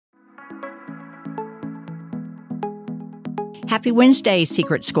Happy Wednesday,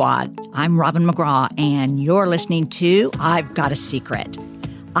 Secret Squad. I'm Robin McGraw, and you're listening to I've Got a Secret.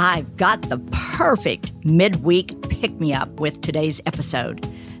 I've got the perfect midweek pick-me-up with today's episode,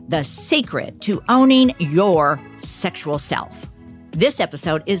 The Secret to Owning Your Sexual Self. This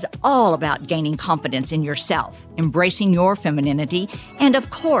episode is all about gaining confidence in yourself, embracing your femininity, and of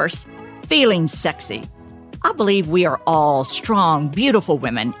course, feeling sexy. I believe we are all strong, beautiful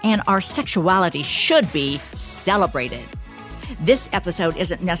women, and our sexuality should be celebrated. This episode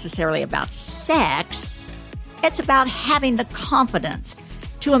isn't necessarily about sex. It's about having the confidence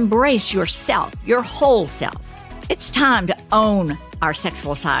to embrace yourself, your whole self. It's time to own our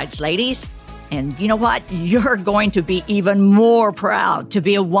sexual sides, ladies. And you know what? You're going to be even more proud to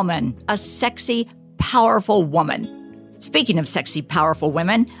be a woman, a sexy, powerful woman. Speaking of sexy, powerful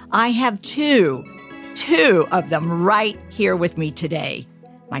women, I have two of them right here with me today.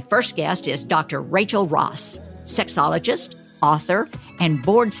 My first guest is Dr. Rachel Ross, sexologist, author, and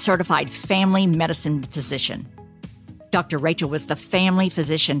board-certified family medicine physician. Dr. Rachel was the family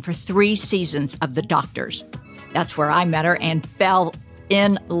physician for 3 seasons of The Doctors. That's where I met her and fell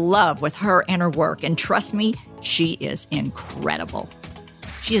in love with her and her work. And trust me, she is incredible.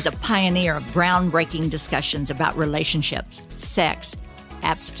 She is a pioneer of groundbreaking discussions about relationships, sex,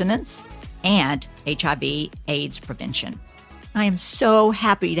 abstinence, and HIV/AIDS prevention. I am so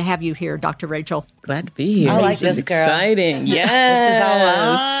happy to have you here, Dr. Rachel. Glad to be here. I like this this, is girl. exciting. Yes.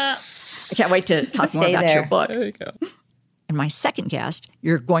 I can't wait to talk more about your book. There you go. And my second guest,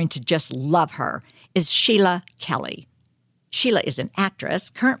 you're going to just love her, is Sheila Kelly. Sheila is an actress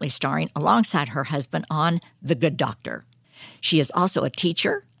currently starring alongside her husband on The Good Doctor. She is also a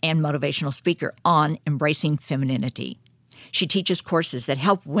teacher and motivational speaker on embracing femininity. She teaches courses that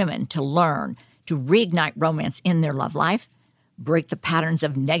help women to learn to reignite romance in their love life, break the patterns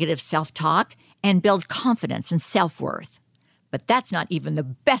of negative self-talk, and build confidence and self-worth. But that's not even the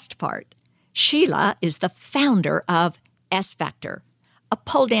best part. Sheila is the founder of S Factor, a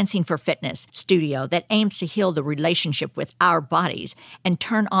pole dancing for fitness studio that aims to heal the relationship with our bodies and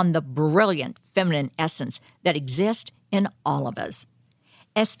turn on the brilliant feminine essence that exists in all of us.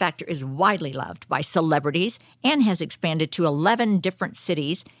 S Factor is widely loved by celebrities and has expanded to 11 different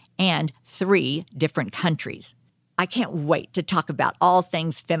cities and 3 different countries. I can't wait to talk about all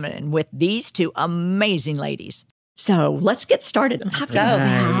things feminine with these 2 amazing ladies. So let's get started talking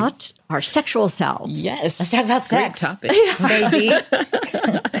about our sexual selves. Yes. Let's talk about Great sex. topic. Baby.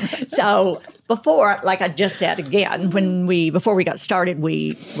 So before, like I just said again, before we got started,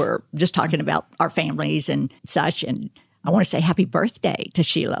 we were just talking about our families and such. And I want to say happy birthday to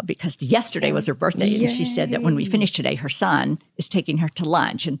Sheila because yesterday was her birthday. And she said that when we finish today, her son is taking her to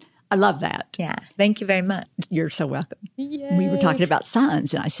lunch. And I love that. Yeah. Thank you very much. You're so welcome. Yay. We were talking about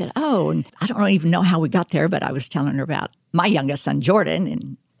sons, and I said, and I don't even know how we got there, but I was telling her about my youngest son, Jordan,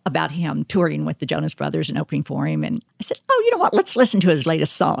 and about him touring with the Jonas Brothers and opening for him. And I said, you know what? Let's listen to his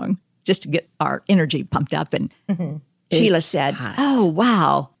latest song just to get our energy pumped up. And Sheila said, oh,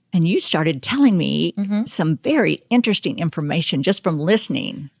 wow. And you started telling me some very interesting information just from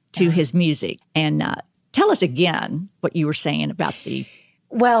listening to his music. And tell us again what you were saying about the...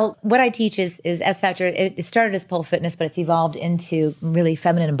 Well, what I teach is S Factor. It started as pole fitness, but it's evolved into really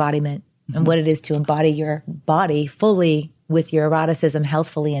feminine embodiment and what it is to embody your body fully with your eroticism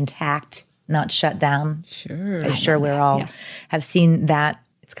healthfully intact, not shut down. Sure. I'm sure we're all have seen that.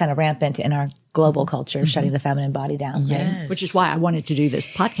 It's kind of rampant in our global culture, shutting the feminine body down. Yes. Right? Which is why I wanted to do this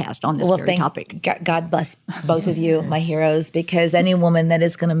podcast on this very topic. God bless both of you, my heroes, because any woman that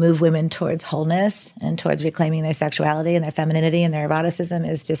is going to move women towards wholeness and towards reclaiming their sexuality and their femininity and their eroticism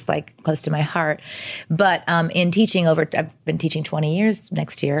is just like close to my heart. But in teaching I've been teaching 20 years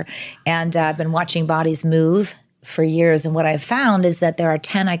next year, and I've been watching bodies move for years. And what I've found is that there are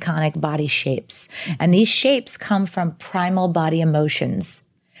 10 iconic body shapes. And these shapes come from primal body emotions.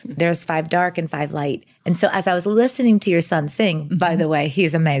 There's 5 dark and 5 light. And so as I was listening to your son sing, by the way,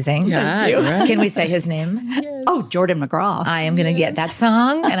 he's amazing. Yeah, right. Can we say his name? Yes. Oh, Jordan McGraw. I am going to get that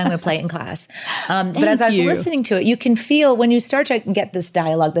song and I'm going to play it in class. But as I was listening to it, you can feel when you start to get this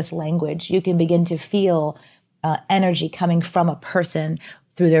dialogue, this language, you can begin to feel energy coming from a person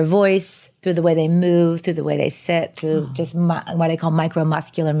through their voice, through the way they move, through the way they sit, through just what I call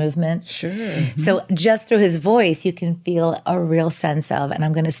micromuscular movement. Sure. So just through his voice, you can feel a real sense of, and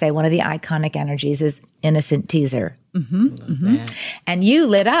I'm going to say one of the iconic energies is innocent teaser. And you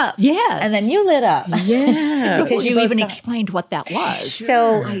lit up. Yes. And then you lit up. Yeah. Before you even explained what that was.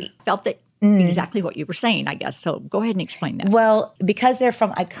 So I felt that exactly what you were saying, I guess. So go ahead and explain that. Well, because they're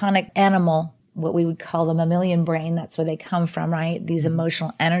from iconic animal, what we would call the mammalian brain, that's where they come from, right? These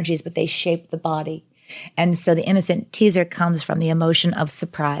emotional energies, but they shape the body. And so the innocent teaser comes from the emotion of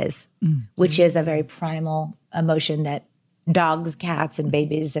surprise, which is a very primal emotion that dogs, cats, and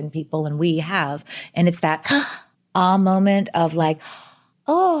babies and people and we have. And it's that ah moment of like,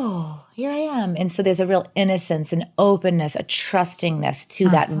 oh, here I am. And so there's a real innocence and openness, a trustingness to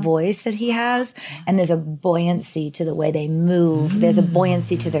that voice that he has. And there's a buoyancy to the way they move. There's a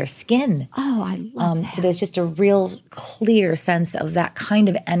buoyancy to their skin. Oh, I love that. So there's just a real clear sense of that kind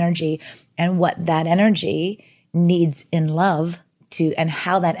of energy and what that energy needs in love to, and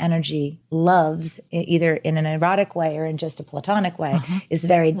how that energy loves either in an erotic way or in just a platonic way is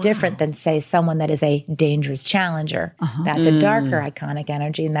very different than, say, someone that is a dangerous challenger. That's a darker iconic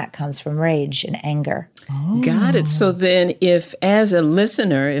energy, and that comes from rage and anger. Got it. So then if, as a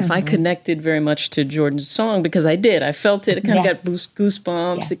listener, if I connected very much to Jordan's song, because I did, I felt it, it kind of got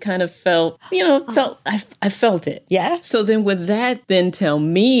goosebumps. Yeah. It kind of felt, I felt it. Yeah. So then would that then tell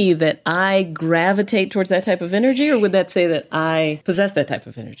me that I gravitate towards that type of energy, or would that say that I possess that type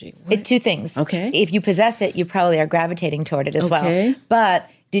of energy? Two things. Okay. If you possess it, you probably are gravitating toward it as Okay. well. But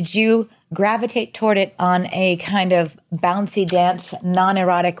did you gravitate toward it on a kind of bouncy dance,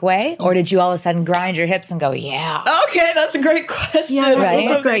 non-erotic way? Or did you all of a sudden grind your hips and go, yeah? Okay, that's a great question. Yeah, Right.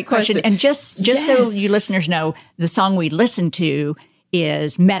 that's a great question. And just so Yes. you listeners know, the song we listened to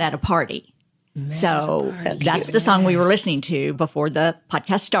is Met at a Party. So that's the song we were listening to before the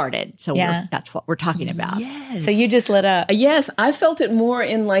podcast started. So Yeah. that's what we're talking about. Yes. So you just lit up. Yes, I felt it more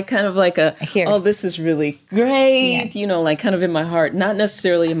in like kind of like Here. oh, this is really great, like kind of in my heart, not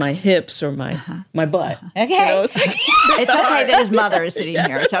necessarily in my hips or my butt. Okay. It's like, It's okay that his mother is sitting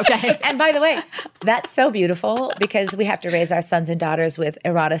here. It's okay. And by the way, that's so beautiful because we have to raise our sons and daughters with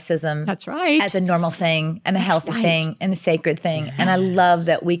eroticism. That's right. As a normal thing and a healthy thing and a sacred thing. And I love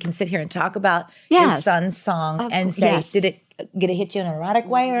that we can sit here and talk about your Yes. son's song and say, yes. did it hit you in an erotic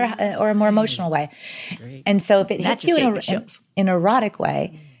way or a more emotional way? And so if it That hits you just in gave me chills. an erotic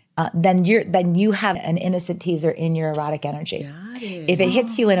way, then you have an innocent teaser in your erotic energy. If it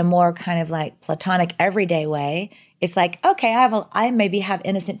hits you in a more kind of like platonic everyday way, it's like, okay, I maybe have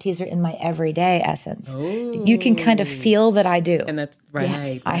innocent teaser in my everyday essence. You can kind of feel that I do. and that's right.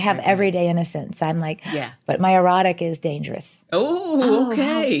 Yes. I have everyday innocence. I'm like, Yeah. but my erotic is dangerous. Oh,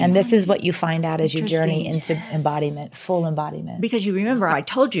 okay. And this is what you find out as you journey Interesting. into embodiment, full embodiment. Because you remember I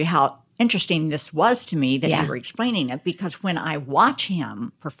told you how interesting this was to me that Yeah. you were explaining it, because when I watch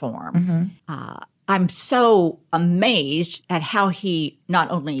him perform, I'm so amazed at how he not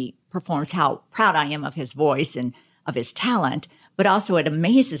only performs, how proud I am of his voice and of his talent, but also it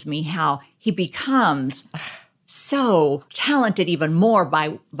amazes me how he becomes so talented even more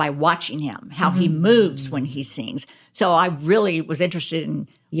by watching him, how he moves when he sings. So I really was interested in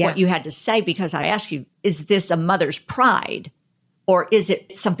what you had to say, because I asked you, is this a mother's pride, or is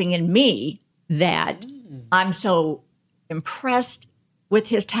it something in me that I'm so impressed with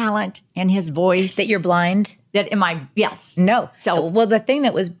his talent and his voice That you're blind? yes. No. So well, the thing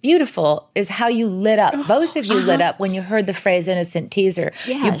that was beautiful is how you lit up. Both of you lit up when you heard the phrase innocent teaser.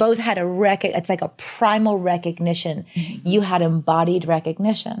 You Yes. both had it's like a primal recognition. You had embodied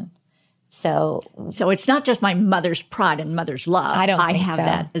recognition. So it's not just my mother's pride and mother's love. I don't think have so.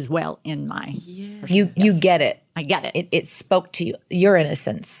 that as well in my you get it. I get it. It spoke to you, your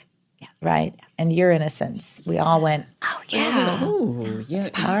innocence, Yes. right? And your innocence. We all went, oh yeah, Oh, yeah.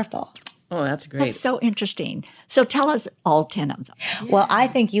 powerful. Oh, that's great. That's so interesting. So tell us all 10 of them. Well, I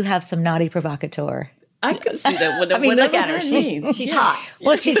think you have some naughty provocateur. I could see that. I mean, look whatever at her. that She's, means. she's hot.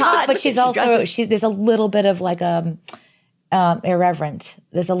 Well, she's hot, but she's She also dresses- there's a little bit of like irreverent.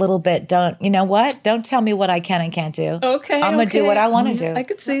 There's a little bit. You know what? Don't tell me what I can and can't do. Okay. I'm gonna do okay. what I want to do. I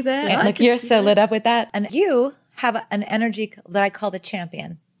could see that. And I look, could you're see so lit up with that. And you have an energy that I call the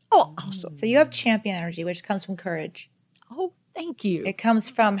champion. Oh, awesome. So you have champion energy, which comes from courage. Oh, thank you. It comes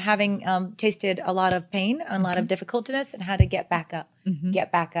from having tasted a lot of pain, a lot of difficultiness, and how to get back up,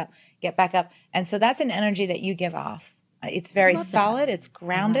 get back up, get back up. And so that's an energy that you give off. It's very solid. It's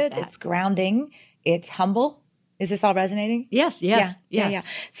grounded. It's grounding. It's humble. Is this all resonating? Yes. Yeah.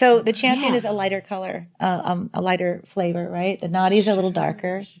 So the champion is a Yes. lighter color, a lighter flavor, right? The naughty is a little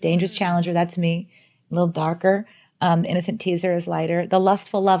darker. Dangerous challenger, that's me, a little darker. The innocent teaser is lighter. The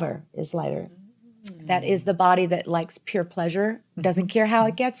lustful lover is lighter. That is the body that likes pure pleasure, doesn't care how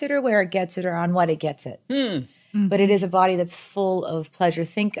it gets it or where it gets it or on what it gets it. But it is a body that's full of pleasure.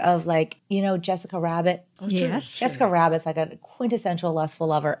 Think of Jessica Rabbit Yes. Jessica Rabbit's like a quintessential lustful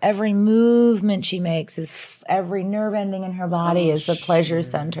lover. Every movement she makes is every nerve ending in her body is the pleasure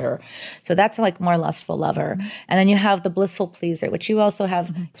center. So that's like more lustful lover. And then you have the blissful pleaser, which you also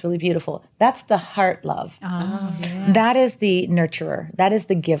have. It's really beautiful. That's the heart love. That is the nurturer. That is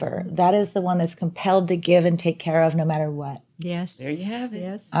the giver. That is the one that's compelled to give and take care of no matter what. Yes. There you have it.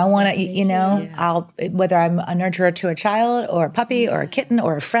 Yes. I want to, I'll, whether I'm a nurturer to a child or a puppy or a kitten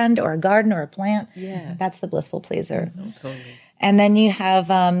or a friend or a garden or a plant, that's the blissful pleaser. Totally. And then you have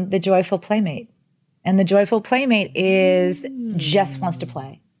the joyful playmate. And the joyful playmate is just wants to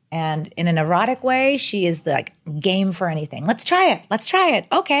play. And in an erotic way, she is like game for anything. Let's try it. Let's try it.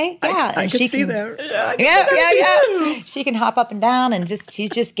 Okay. Yeah. I and can see that. Yeah. She can hop up and down and she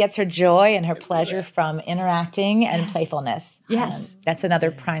just gets her joy and her pleasure from interacting and playfulness. Yes. That's another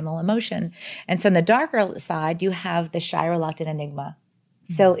primal emotion. And so on the darker side, you have the shy, reluctant enigma.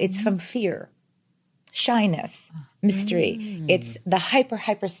 So it's from fear, shyness, mystery. It's the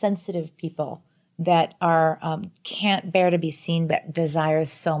hypersensitive people that are can't bear to be seen but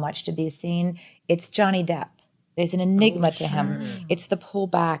desires so much to be seen. It's Johnny Depp. There's an enigma to him. It's the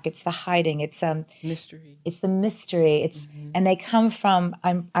pullback. It's the hiding. It's mystery. It's the mystery. It's and they come from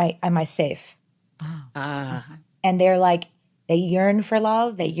am I safe? And they're like they yearn for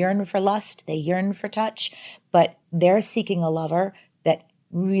love. They yearn for lust. They yearn for touch. But they're seeking a lover that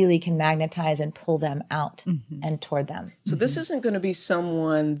really can magnetize and pull them out and toward them. So this isn't going to be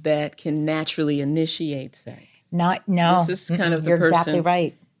someone that can naturally initiate sex. No. This is kind of the You're person. exactly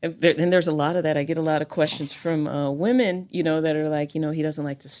right. And there's a lot of that. I get a lot of questions from women, that are like, he doesn't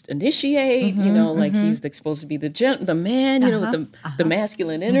like to initiate, like he's supposed to be the man, with the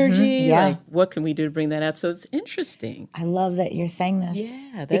masculine energy. Yeah. Like, what can we do to bring that out? So it's interesting. I love that you're saying this.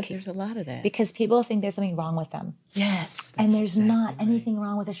 Yeah, there's a lot of that. Because people think there's something wrong with them. Yes. And there's not anything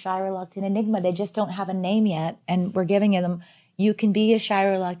wrong with a shy, reluctant enigma. They just don't have a name yet. And we're giving them, you can be a shy,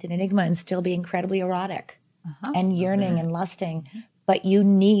 reluctant enigma and still be incredibly erotic and yearning and lusting. But you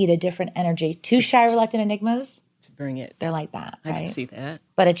need a different energy. Two shy, reluctant enigmas, to bring it. They're like that, right? I can see that.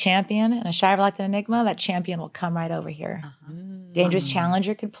 But a champion and a shy, reluctant enigma, that champion will come right over here. Dangerous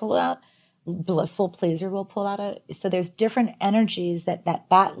challenger could pull out. Blissful pleaser will pull out. So there's different energies that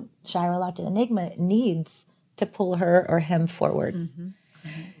shy, reluctant enigma needs to pull her or him forward.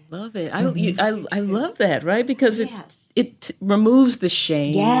 Love it. I love that, right? Because it removes the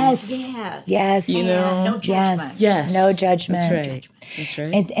shame. Yes. No judgment. Yes. No judgment. That's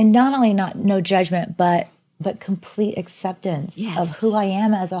right. And not only no judgment, but complete acceptance of who I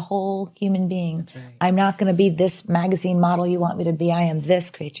am as a whole human being. That's right. I'm not going to be this magazine model you want me to be. I am this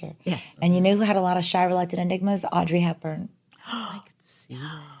creature. Yes. And you know who had a lot of shy, reluctant enigmas? Audrey Hepburn. I could see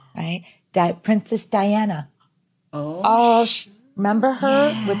that. Right? Princess Diana. Remember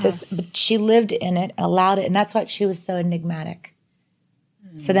her with this? But she lived in it, allowed it, and that's why she was so enigmatic.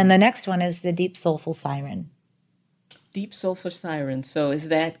 So then the next one is the deep, soulful siren. Deep soulful siren. So is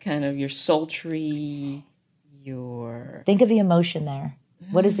that kind of your sultry, your... Think of the emotion there.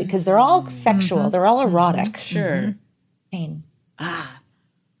 What is it? Because they're all sexual. They're all erotic. Sure. Pain.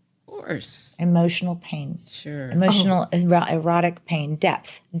 Of course. Emotional pain. Sure. Emotional, erotic pain.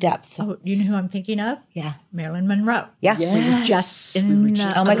 Depth. Oh, you know who I'm thinking of? Yeah. Marilyn Monroe. Yeah. We were just in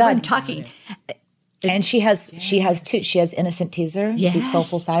the Oh my other room God. talking. And she has two. She has Innocent Teaser, Deep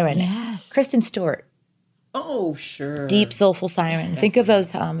Soulful Siren. Yes. Kristen Stewart, Oh, sure. Deep Soulful Siren. Think of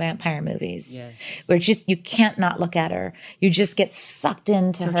those vampire movies. Yes. Where you can't not look at her. You just get sucked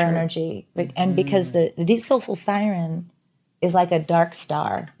into her energy. And because the Deep Soulful Siren is like a dark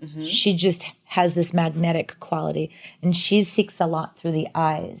star. She just has this magnetic quality. And she seeks a lot through the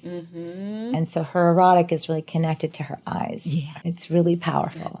eyes. And so her erotic is really connected to her eyes. Yeah. It's really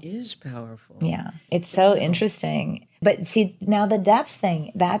powerful. It is powerful. Yeah. It's so interesting. But see, now the depth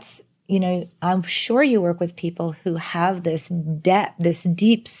thing, that's, I'm sure you work with people who have this depth, this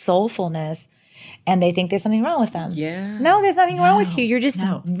deep soulfulness, and they think there's something wrong with them. Yeah. No, there's nothing wrong with you. You're just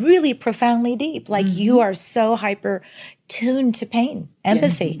really profoundly deep. Like you are so hyper tuned to pain,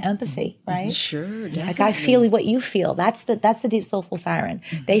 empathy, right? Sure. Definitely. Like I feel what you feel. That's the deep soulful siren.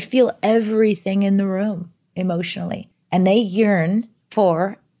 They feel everything in the room emotionally, and they yearn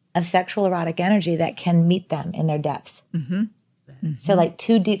for a sexual erotic energy that can meet them in their depth. So like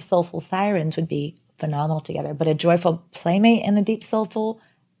two deep soulful sirens would be phenomenal together, but a joyful playmate and a deep soulful,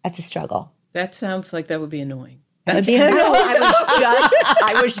 that's a struggle. That sounds like that would be annoying. That would be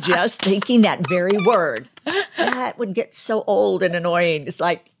I was just thinking that very word. That would get so old and annoying. It's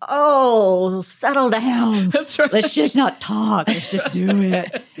like, settle down. That's right. Let's just not talk. Let's just do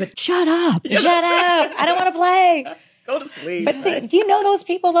it. But shut up. Shut up. I don't want to play. Go to sleep. But do you know those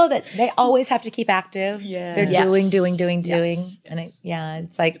people though that they always have to keep active? Yeah. They're Yes. doing, Yes. and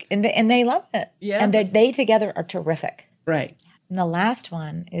it's like, and they love it. Yeah. And they together are terrific. Right. And the last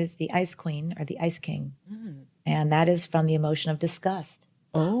one is the Ice Queen or the Ice King, and that is from the emotion of disgust.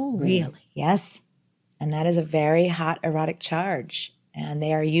 Oh, Really? Yes, and that is a very hot erotic charge, and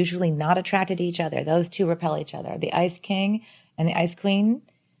they are usually not attracted to each other. Those two repel each other. The Ice King and the Ice Queen.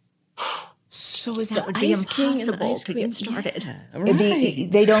 So is That the would be Ice King and the impossible Ice to Queen get started. Yeah, It'd right. be,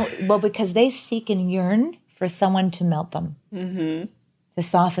 they don't, because they seek and yearn for someone to melt them, to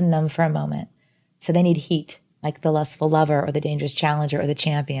soften them for a moment. So they need heat, like the lustful lover or the dangerous challenger or the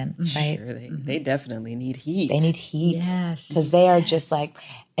champion, right? Sure, they definitely need heat. They need heat. Yes. Because they are just like,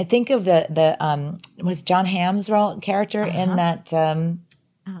 I think of the was John Hamm's character in that,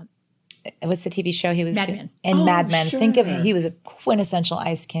 what's the TV show he was Mad doing? Men. In Mad Men. Think of sure. it. He was a quintessential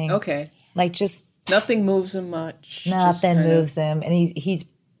Ice King. Okay. Like just Nothing moves him much. just nothing kind of- moves him. And he's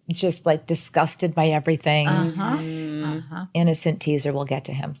just like disgusted by everything. Innocent teaser will get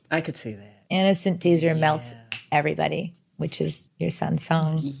to him. I could see that. Innocent teaser melts everybody, which is your son's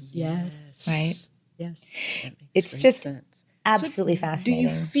song, Yes. right? Yes. It's Great just sense. absolutely Do fascinating.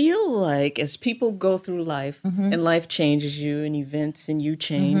 you feel like as people go through life Mm-hmm. and life changes you and events and you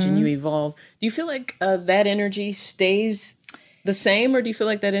change and you evolve, do you feel like that energy stays the same, or do you feel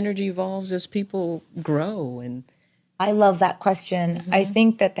like that energy evolves as people grow? And I love that question. I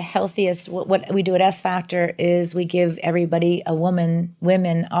think that the healthiest, what we do at S Factor is we give everybody,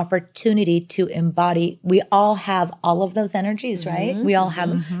 women opportunity to embody. We all have all of those energies, right? We all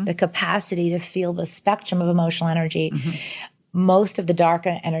have the capacity to feel the spectrum of emotional energy. Most of the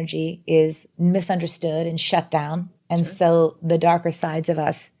darker energy is misunderstood and shut down. And so the darker sides of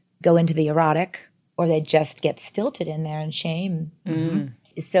us go into the erotic, or they just get stilted in there and shame.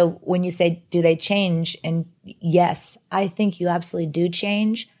 So when you say, do they change? And yes, I think you absolutely do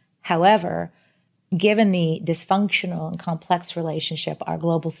change. However, given the dysfunctional and complex relationship our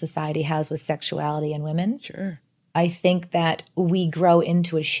global society has with sexuality and women, sure. I think that we grow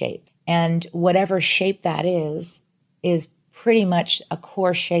into a shape. And whatever shape that is pretty much a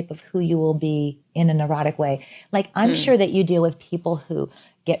core shape of who you will be in an erotic way. Like, I'm sure that you deal with people who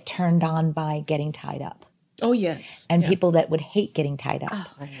get turned on by getting tied up. Oh, yes. And people that would hate getting tied up.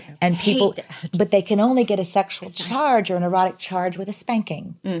 And people, but they can only get a sexual charge or an erotic charge with a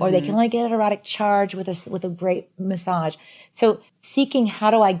spanking, or they can only get an erotic charge with a great massage. So seeking, how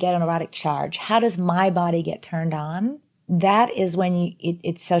do I get an erotic charge? How does my body get turned on? That is when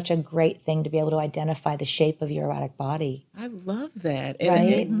it's such a great thing to be able to identify the shape of your erotic body. I love that. And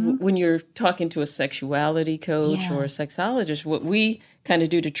Right? when you're talking to a sexuality coach or a sexologist, what we kind of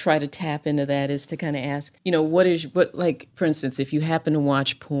do to try to tap into that is to kind of ask, like, for instance, if you happen to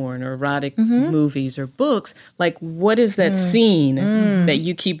watch porn or erotic movies or books, like, what is that scene that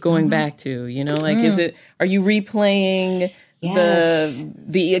you keep going back to? Are you replaying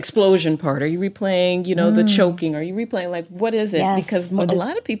the explosion part? Are you replaying, the choking? Are you replaying, like, what is it? Yes. Because a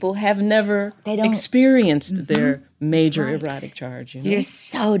lot of people have never experienced their major erotic charge. You're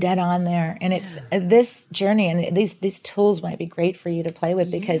so dead on there. And it's this journey, and these tools might be great for you to play with,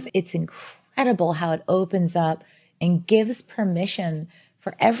 because it's incredible how it opens up and gives permission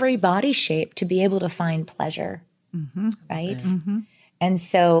for every body shape to be able to find pleasure, right? And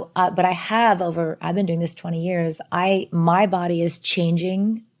so, but I've been doing this 20 years. My body is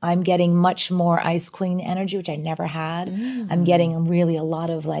changing. I'm getting much more Ice Queen energy, which I never had. I'm getting really a lot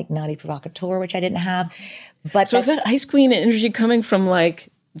of like Naughty Provocateur, which I didn't have. But So is that Ice Queen energy coming from, like,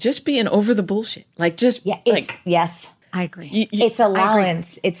 just being over the bullshit? Like, just, yes. I agree. It's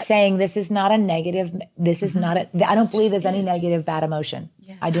allowance. It's saying this is not a negative. This is not I don't believe there's any negative bad emotion.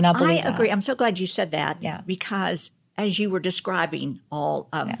 I do not believe I that. agree. I'm so glad you said that. Yeah. Because as you were describing all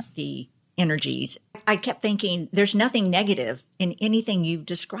of the energies, I kept thinking there's nothing negative in anything you've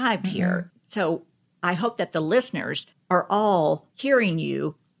described here. So I hope that the listeners are all hearing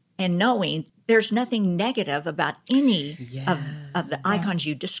you and knowing there's nothing negative about any of the icons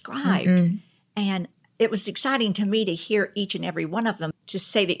you described. And it was exciting to me to hear each and every one of them to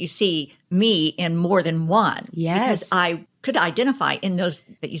say that you see me in more than one. Yes. Because I could identify in those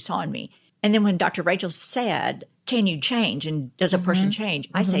that you saw in me. And then when Dr. Rachel said, can you change and does a person change?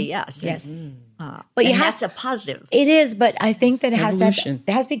 I say yes. Yes. But that's a positive. It is, but I think that Evolution.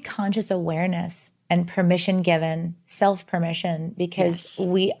 there has to be conscious awareness and permission given, self-permission, because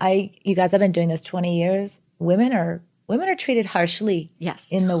you guys have been doing this 20 years. Women are women are treated harshly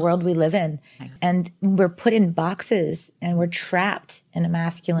Yes. in the world we live in. And we're put in boxes and we're trapped in a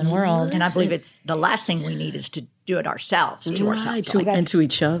masculine world. And I believe it's the last thing we need is to do it ourselves to ourselves. And to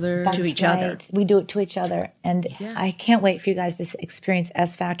each other. That's to each other. We do it to each other. And I can't wait for you guys to experience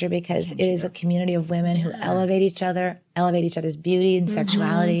S Factor because it is a community of women who elevate each other, elevate each other's beauty and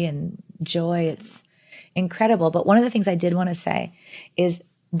sexuality and joy. It's incredible. But one of the things I did want to say is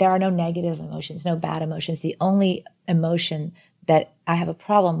there are no negative emotions, no bad emotions. The only emotion that I have a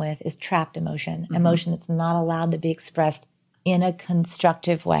problem with is trapped emotion, emotion that's not allowed to be expressed in a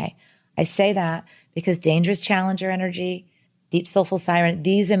constructive way. I say that because dangerous challenger energy, deep soulful siren,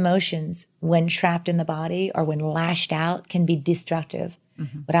 these emotions, when trapped in the body or when lashed out, can be destructive.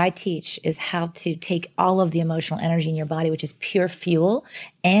 What I teach is how to take all of the emotional energy in your body, which is pure fuel,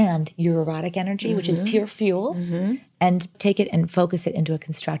 and your erotic energy, which is pure fuel, and take it and focus it into a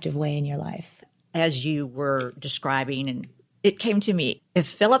constructive way in your life. As you were describing, and it came to me, if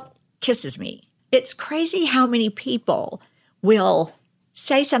Philip kisses me, it's crazy how many people will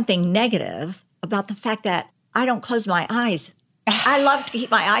say something negative about the fact that I don't close my eyes. I love to keep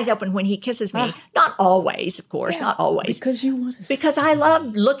my eyes open when he kisses me. Not always, of course, not always. Because you want to Because I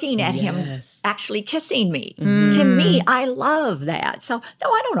love looking at him actually kissing me. To me, I love that. So, no,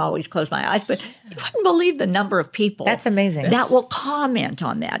 I don't always close my eyes, but you wouldn't believe the number of people. That's amazing. That will comment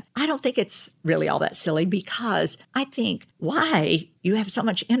on that. I don't think it's really all that silly because I think why you have so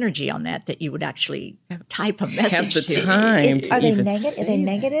much energy on that you would actually type a message have the to time me. to Are they even negative? say Are they that.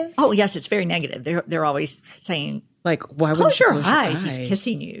 negative? Oh, yes, it's very negative. They're always saying, Like, why would close you your close eyes. your He's eyes?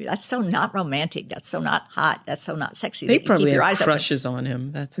 kissing you. That's so not romantic. That's so not hot. That's so not sexy. They that you probably keep your have eyes open. crushes on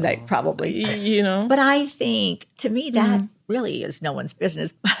him. That's They all. probably. You know? But I think, to me, that really is no one's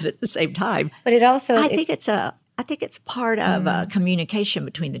business. But at the same time, But it also, I think it's part of communication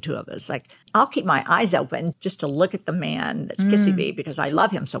between the two of us. Like, I'll keep my eyes open just to look at the man that's kissing me because I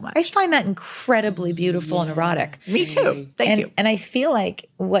love him so much. I find that incredibly beautiful and erotic. Me too. Thank you. And I feel like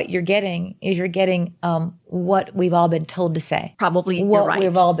what you're getting is what we've all been told to say. Probably what you're right.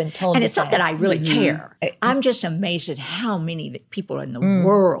 we've all been told And to it's not say. that I really care. I'm just amazed at how many people in the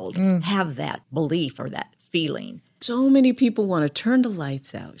world have that belief or that feeling. So many people want to turn the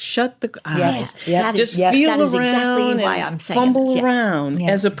lights out, shut the eyes, Yep. just Yep. feel That is around exactly why and I'm saying fumble this, yes. around, Yes.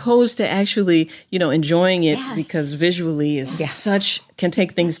 as opposed to actually, enjoying it Yes. because visually is can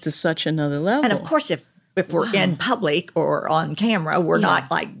take things to such another level. And of course, if we're in public or on camera, we're not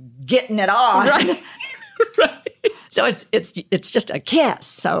like getting it on. Right. So it's just a kiss.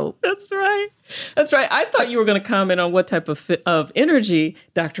 So That's right. That's right. I thought you were going to comment on what type of energy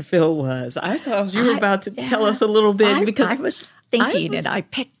Dr. Phil was. I thought you were about to tell us a little bit because I was thinking and I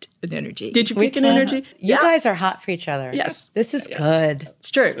picked an energy. Did you pick an energy? You guys are hot for each other. Yes. This is good.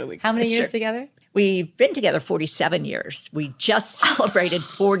 It's true. How many It's years true. together? We've been together 47 years. We just celebrated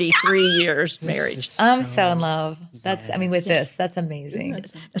 43 years marriage. I'm so in love. With this, that's amazing. Now,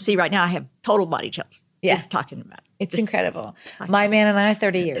 see, right now I have total body chills. Yeah. Just talking about it. It's incredible. My man and I,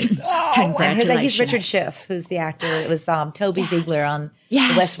 30 years. Congratulations. He's Richard Schiff, who's the actor. It was Toby Ziegler on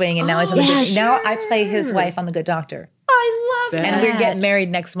Yes. The West Wing, and now he's on the yes. Good. Now I play his wife on The Good Doctor. I love And we're getting married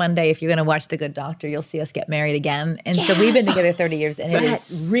next Monday. If you're going to watch The Good Doctor, you'll see us get married again. And so we've been together 30 years, and it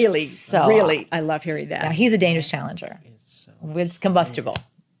is really, so really, I love hearing that. Now, he's a dangerous challenger. It's combustible.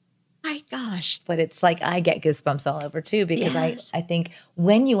 My gosh. But it's like I get goosebumps all over too because Yes. I think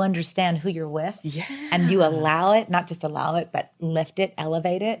when you understand who you're with and you allow it, not just allow it, but lift it,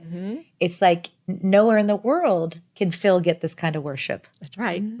 elevate it, it's like nowhere in the world can Phil get this kind of worship. That's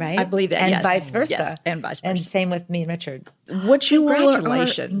right. Right? I believe that. And yes. vice versa. Yes. And vice versa. And same with me and Richard. What you all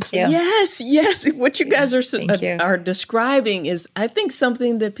Congratulations. Yeah. Yes. What you guys Thank you. are describing is, I think,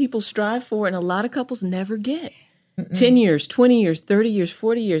 something that people strive for and a lot of couples never get. 10 years, 20 years, 30 years,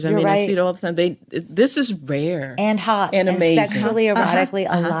 40 years. I Right. see it all the time. This is rare. And hot. And amazing. sexually, erotically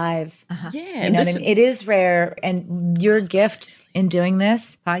alive. Yeah. You And know what this I mean? It is rare. And your gift in doing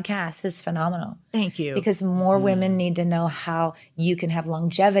this podcast is phenomenal. Thank you. Because more women need to know how you can have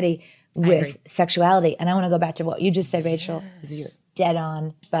longevity with sexuality. And I want to go back to what you just said, Rachel, because you're dead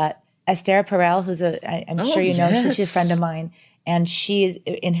on. But Esther Perel, who's I'm sure you know, she's a friend of mine. And she,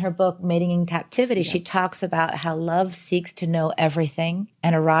 in her book, Mating in Captivity, she talks about how love seeks to know everything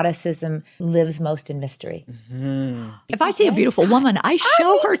and eroticism lives most in mystery. if I see a beautiful woman, I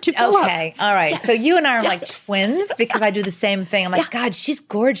show her to Philip. Okay, all right. So you and I are like twins because I do the same thing. I'm like, God, she's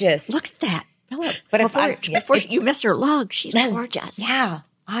gorgeous. Look at that. Philip. But if Before you miss her lug, she's gorgeous. Yeah,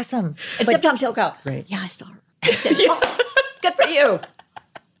 awesome. And sometimes he'll go, yeah, I saw her. I said, "Oh, good for you.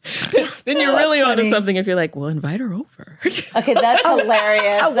 Then you're really onto something if you're like, well, invite her over. Okay, that's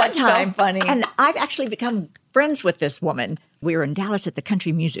hilarious. One That's time, so funny. and I've actually become friends with this woman. We were in Dallas at the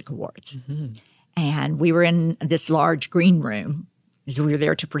Country Music Awards, and we were in this large green room as we were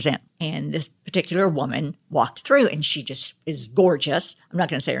there to present. And this particular woman walked through, and she just is gorgeous. I'm not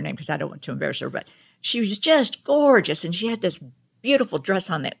going to say her name because I don't want to embarrass her, but she was just gorgeous, and she had this beautiful dress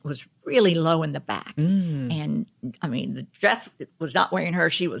on that was really low in the back. And I mean, the dress was not wearing her.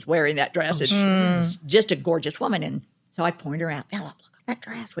 She was wearing that dress. And she was just a gorgeous woman. And so I pointed her out, Bella, look at that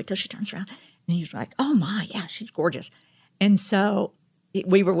dress. Wait till she turns around. And he was like, oh my, yeah, she's gorgeous. And so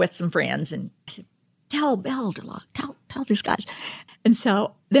we were with some friends, and I said, tell Belle to look, tell these guys. And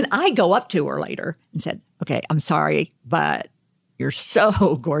so then I go up to her later and said, okay, I'm sorry, but you're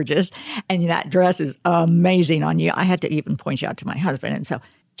so gorgeous, and that dress is amazing on you. I had to even point you out to my husband. And so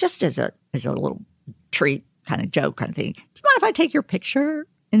just as a little treat, kind of joke kind of thing, do you mind if I take your picture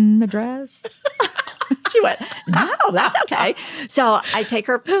in the dress? She went, no, that's okay. So I take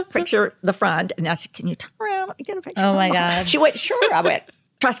her picture, the front, and I said, can you turn around? Let me get a picture. Oh, my God. She went, sure. I went,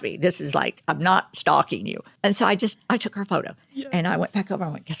 trust me, this is like, I'm not stalking you. And so I took her photo. Yes. And I went back over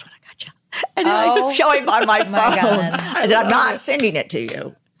and went, guess what I got you? And I show him on my phone. God. I said, I'm not sending it to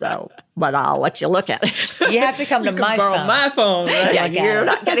you. So, but I'll let you look at it. You have to come to my phone. My phone, right? Yeah, you're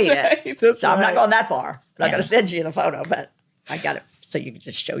not getting it. So I'm not going that far. I'm not going to send you the photo, but I got it so you can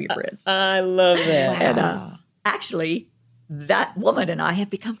just show your friends. I love that. Wow. And actually, that woman and I have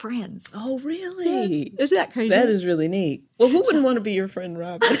become friends. Oh, really? Yes. Isn't that crazy? That is really neat. Well, who wouldn't want to be your friend,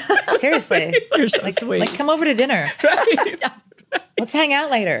 Robin? Seriously. You're so sweet. Like, come over to dinner. Right? Let's hang out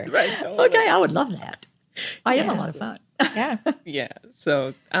later. Right. Totally. Okay, I would love that. I am a lot of fun. Yeah. Yeah.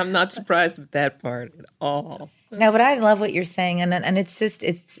 So I'm not surprised with that part at all. No, but I love what you're saying, and it's just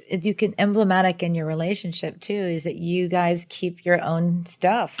you can emblematic in your relationship too. Is that you guys keep your own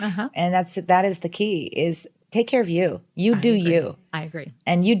stuff, and that is the key. Is take care of you. You do you. I agree.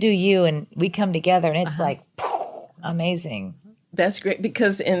 And you do you, and we come together, and it's like amazing. That's great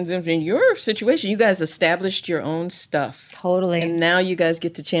because in your situation, you guys established your own stuff. Totally. And now you guys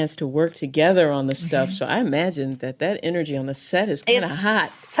get the chance to work together on the stuff. So I imagine that energy on the set is kind of hot.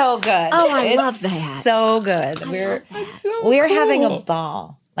 So good. Oh, I love that. So good. We're having a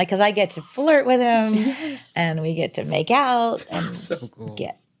ball. Like, because I get to flirt with him, and we get to make out and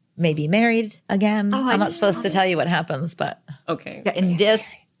get maybe married again. I'm not supposed to tell you what happens, but okay. Yeah, and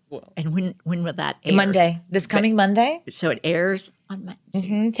this. And when will that air? Monday. This coming Monday. So it airs on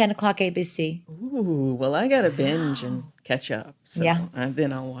Monday. 10 o'clock ABC. Ooh, well, I got to binge and catch up. So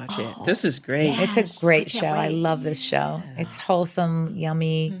then I'll watch it. This is great. Yes, it's a great show. I love this show. Yeah. It's wholesome,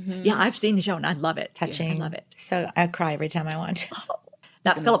 yummy. Yeah, I've seen the show and I love it. Touching. Yeah, I love it. So I cry every time I watch it.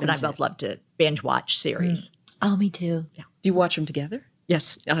 Now, Philip and I both love to binge watch series. Oh, me too. Yeah. Do you watch them together?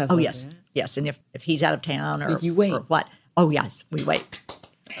 Yes. Oh, yes. That. Yes. And if he's out of town or you wait? Or what? Oh, yes. We wait.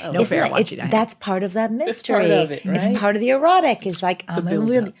 Oh. No fair watching that. That's part of that mystery. It's part of it, right? It's part of the erotic. It's like,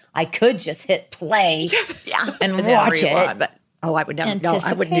 I could just hit play and watch it. But I would never. No,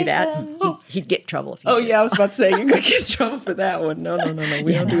 I wouldn't do that. He'd get in trouble if he did. Yeah, I was about to say, you're going to get in trouble for that one. No.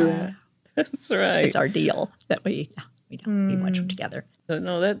 We don't do that. That's right. It's our deal that we watch them together. So,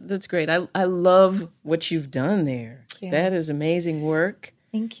 no, that's great. I love what you've done there. That is amazing work.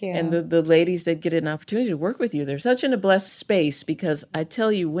 Thank you. And the ladies that get an opportunity to work with you, they're such in a blessed space because I tell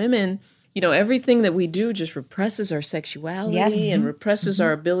you, women, everything that we do just represses our sexuality and represses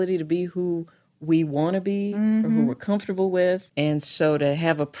our ability to be who we want to be or who we're comfortable with. And so to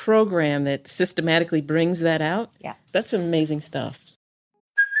have a program that systematically brings that out, that's amazing stuff.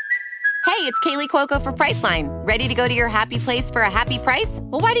 Hey, it's Kaylee Cuoco for Priceline. Ready to go to your happy place for a happy price?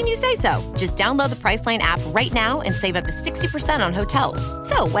 Well, why didn't you say so? Just download the Priceline app right now and save up to 60% on hotels.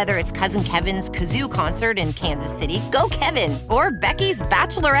 So whether it's Cousin Kevin's Kazoo Concert in Kansas City, go Kevin, or Becky's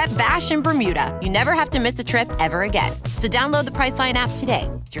Bachelorette Bash in Bermuda, you never have to miss a trip ever again. So download the Priceline app today.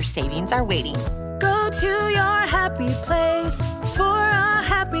 Your savings are waiting. Go to your happy place for a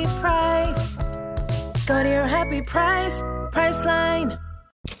happy price. Go to your happy price, Priceline.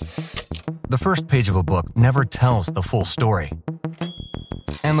 The first page of a book never tells the full story.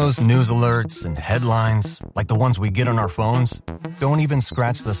 And those news alerts and headlines, like the ones we get on our phones, don't even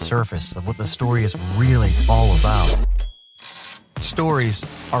scratch the surface of what the story is really all about. Stories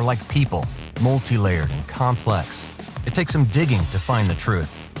are like people, multi-layered and complex. It takes some digging to find the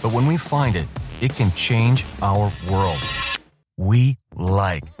truth, but when we find it, it can change our world. We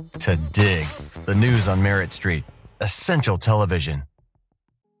like to dig. The news on Merit Street. Essential television.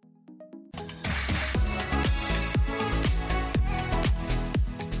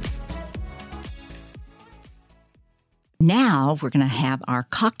 Now we're going to have our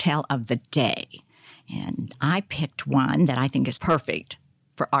cocktail of the day. And I picked one that I think is perfect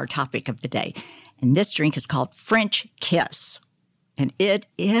for our topic of the day. And this drink is called French Kiss. And it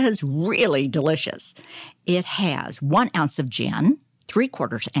is really delicious. It has 1 ounce of gin,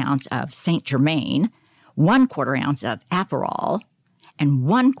 3/4 ounce of Saint Germain, 1/4 ounce of Aperol, and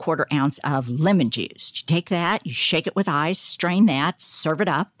 1/4 ounce of lemon juice. You take that, you shake it with ice, strain that, serve it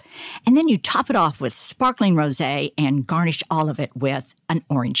up, and then you top it off with sparkling rosé and garnish all of it with an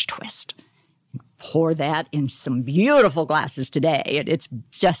orange twist. Pour that in some beautiful glasses today. It's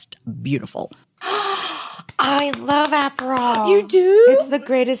just beautiful. I love Aperol. You do? It's the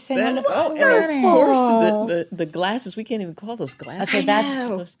greatest thing on the planet. And of course, the glasses, we can't even call those glasses.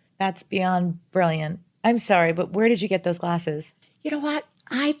 Okay, that's beyond brilliant. I'm sorry, but where did you get those glasses? You know what?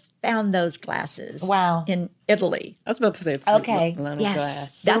 I found those glasses. Wow. In Italy. I was about to say it's okay.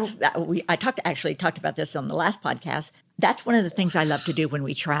 glass. I talked about this on the last podcast. That's one of the things I love to do when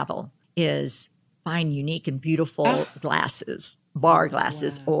we travel is find unique and beautiful glasses, bar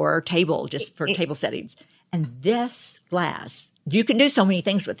glasses or table, just for table settings. And this glass, you can do so many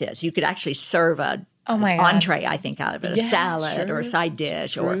things with this. You could actually serve an entree, I think, out of it, a salad or a side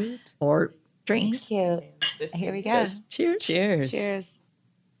dish or drinks. Thank you. Here we go. Cheers. Cheers. Cheers.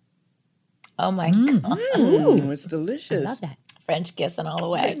 Oh my God. It's delicious. I love that. French kissing all the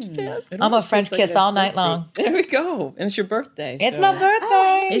way. Yes. I'm a French kiss all night long. There we go. And it's your birthday. It's my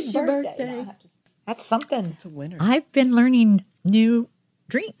birthday. It's your birthday. That's something. It's a winner. I've been learning new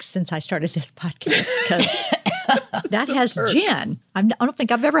drinks since I started this podcast because that has gin. I don't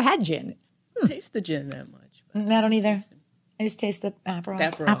think I've ever had gin. Taste the gin that much. I don't either. I just taste the Aperol.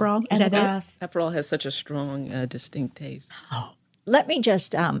 Aperol. And the glass. Aperol has such a strong, distinct taste. Oh. Let me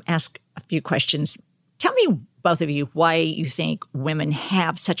just ask a few questions. Tell me, both of you, why you think women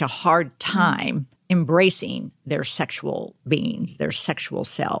have such a hard time embracing their sexual beings, their sexual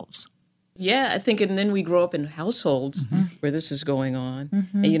selves. Yeah, I think, and then we grow up in households where this is going on,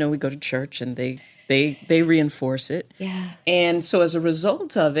 and we go to church and they reinforce it. Yeah. And so as a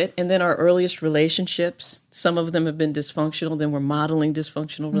result of it, and then our earliest relationships, some of them have been dysfunctional, then we're modeling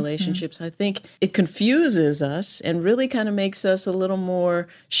dysfunctional relationships. I think it confuses us and really kind of makes us a little more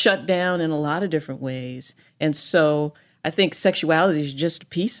shut down in a lot of different ways. And so I think sexuality is just a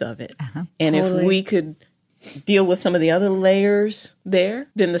piece of it. And if we could deal with some of the other layers there,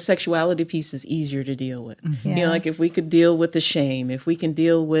 then the sexuality piece is easier to deal with. Like if we could deal with the shame, if we can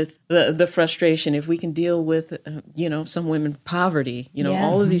deal with the frustration, if we can deal with, some women poverty,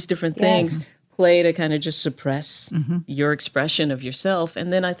 all of these different things play to kind of just suppress your expression of yourself.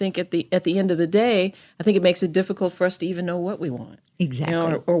 And then I think at the end of the day, I think it makes it difficult for us to even know what we want.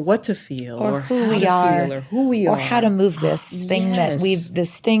 Exactly. Or what to feel, or how who we to are, feel, or who we are, or how to move this thing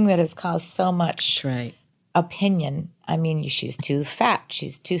this thing that has caused so much opinion. I mean, she's too fat,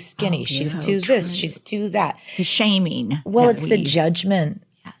 she's too skinny, she's too this, she's too that. The shaming. Well, it's the judgment,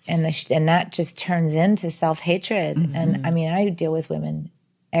 and that just turns into self-hatred. And I mean, I deal with women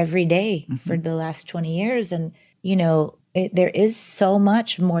every day for the last 20 years, and there is so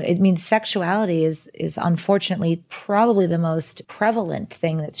much more. It means sexuality is unfortunately probably the most prevalent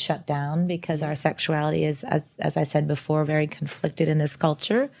thing that's shut down, because our sexuality is, as I said before, very conflicted in this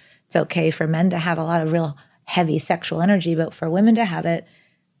culture. It's okay for men to have a lot of real heavy sexual energy, but for women to have it,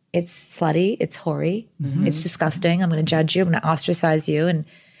 it's slutty, it's hoary, it's disgusting. I'm going to judge you, I'm going to ostracize you.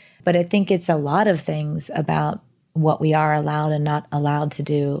 But I think it's a lot of things about what we are allowed and not allowed to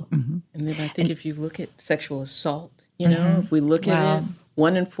do. And then I think if you look at sexual assault, if we look at it,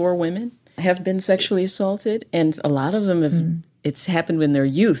 1 in 4 women have been sexually assaulted, and a lot of them have. It's happened in their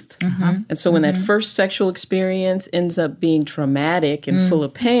youth. And so when that first sexual experience ends up being traumatic and full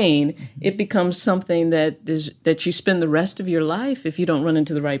of pain, it becomes something that you spend the rest of your life, if you don't run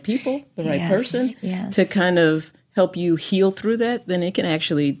into the right people, the right person, to kind of help you heal through that, then it can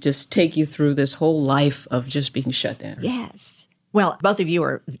actually just take you through this whole life of just being shut down. Yes. Well, both of you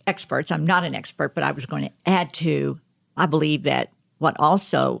are experts. I'm not an expert, but I was going to add to, I believe that what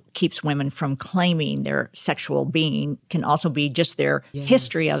also keeps women from claiming their sexual being can also be just their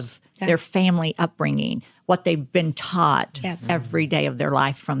history of their family upbringing, what they've been taught every day of their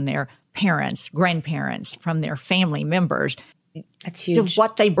life from their parents, grandparents, from their family members. That's huge.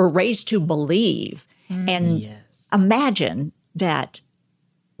 What they were raised to believe. And imagine that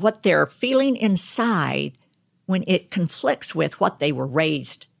what they're feeling inside when it conflicts with what they were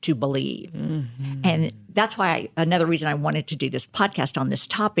raised to believe. And that's why another reason I wanted to do this podcast on this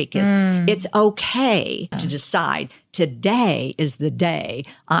topic is it's okay to decide today is the day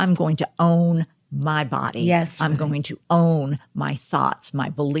I'm going to own my body. Yes. I'm going to own my thoughts, my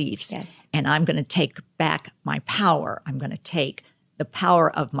beliefs. Yes. And I'm going to take back my power. I'm going to take the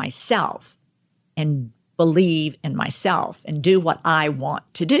power of myself and believe in myself and do what I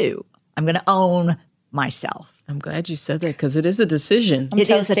want to do. I'm going to own myself. I'm glad you said that because it is a decision. It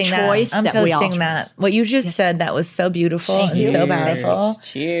is a choice I'm that we all toasting that. What you just said, that was so beautiful and so powerful.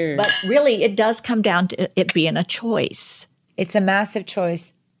 Cheers. But really, it does come down to it being a choice. It's a massive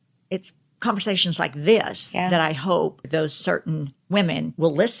choice. It's conversations like this that I hope those certain women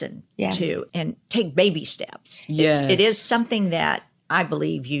will listen to and take baby steps. Yes. It is something that I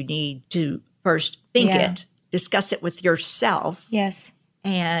believe you need to first think it, discuss it with yourself, Yes.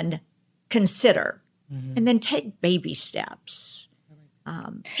 and consider, and then take baby steps.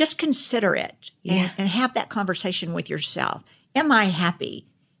 Just consider it and have that conversation with yourself. Am I happy?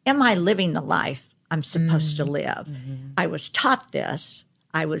 Am I living the life I'm supposed to live? I was taught this.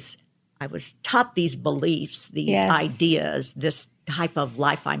 I was taught these beliefs, these ideas, this type of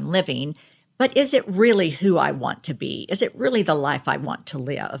life I'm living. But is it really who I want to be? Is it really the life I want to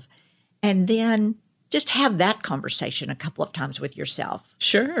live? And then just have that conversation a couple of times with yourself.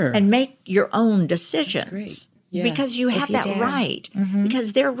 Sure. And make your own decisions. That's great. Yeah. Because you have you that dare. right.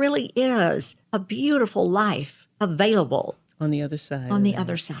 Because there really is a beautiful life available on the other side. on the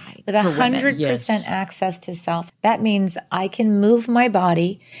other side. With for women. 100% Yes. access to self. That means I can move my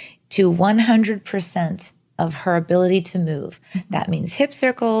body to 100% of her ability to move. That means hip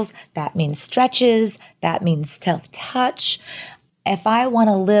circles. That means stretches. That means self-touch. If I want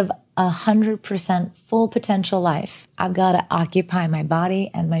to live 100% full potential life, I've got to occupy my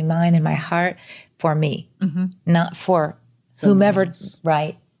body and my mind and my heart for me, not for whomever,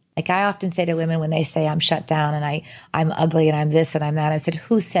 right? Like I often say to women when they say I'm shut down and I'm ugly and I'm this and I'm that, I said,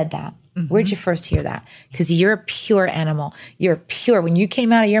 who said that? Where'd you first hear that? Because you're a pure animal. You're pure. When you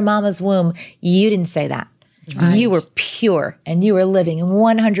came out of your mama's womb, you didn't say that. Right. You were pure and you were living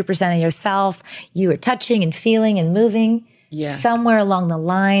 100% of yourself. You were touching and feeling and moving. Yeah. Somewhere along the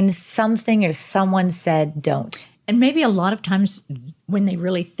line, something or someone said don't. And maybe a lot of times when they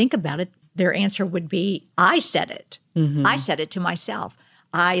really think about it, their answer would be, I said it. I said it to myself.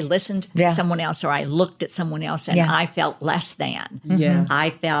 I listened to someone else, or I looked at someone else and I felt less than. Yeah. I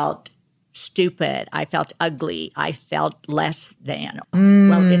felt stupid. I felt ugly. I felt less than.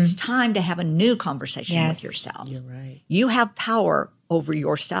 Well, it's time to have a new conversation with yourself. You're right. You have power over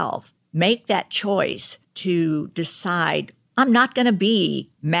yourself. Make that choice to decide, I'm not going to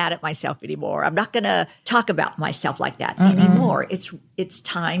be mad at myself anymore. I'm not going to talk about myself like that anymore. It's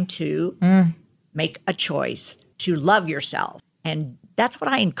time to make a choice to love yourself. And that's what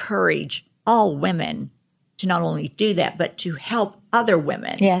I encourage all women to not only do that, but to help other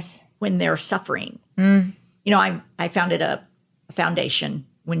women when they're suffering. You know, I founded a foundation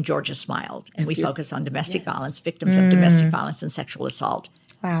when Georgia smiled, and we focus on domestic violence, victims of domestic violence and sexual assault.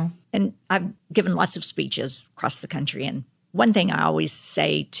 Wow. And I've given lots of speeches across the country. And one thing I always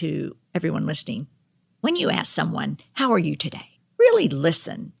say to everyone listening, when you ask someone, how are you today? Really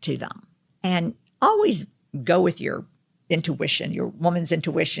listen to them and always go with your intuition, your woman's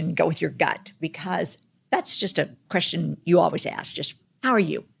intuition, go with your gut, because that's just a question you always ask, just how are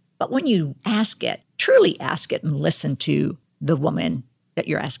you? But when you ask it, truly ask it and listen to the woman that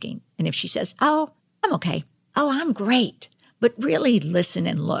you're asking. And if she says, oh, I'm okay. Oh, I'm great. But really listen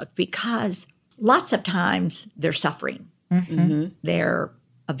and look, because lots of times they're suffering. They're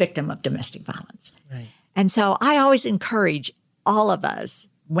a victim of domestic violence. Right. And so I always encourage all of us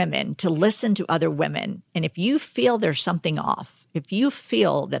women to listen to other women. And if you feel there's something off, if you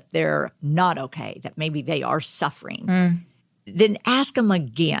feel that they're not okay, that maybe they are suffering, then ask them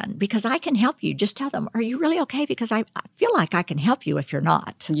again, because I can help you. Just tell them, are you really okay? Because I feel like I can help you if you're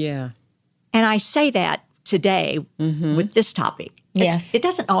not. Yeah. And I say that today with this topic. It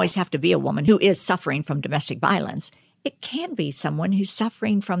doesn't always have to be a woman who is suffering from domestic violence. It can be someone who's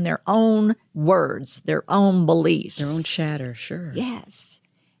suffering from their own words, their own beliefs. Their own chatter, sure. Yes.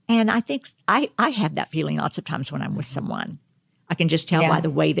 And I think I have that feeling lots of times when I'm with someone. I can just tell by the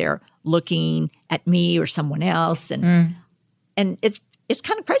way they're looking at me or someone else. And it's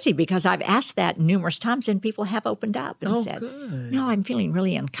kind of crazy because I've asked that numerous times and people have opened up and said, good. no, I'm feeling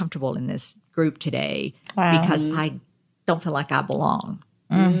really uncomfortable in this group today because I don't feel like I belong.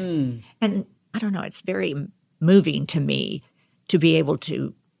 And I don't know, it's very moving to me to be able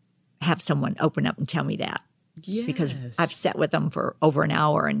to have someone open up and tell me that. Yes. Because I've sat with them for over an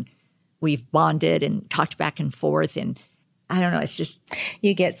hour and we've bonded and talked back and forth. And I don't know, it's just...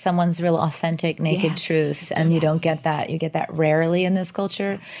 You get someone's real authentic, naked truth, and you don't get that. You get that rarely in this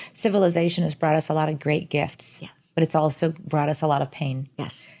culture. Civilization has brought us a lot of great gifts, but it's also brought us a lot of pain.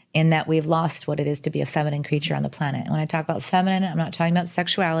 Yes. in that we've lost what it is to be a feminine creature on the planet. And when I talk about feminine, I'm not talking about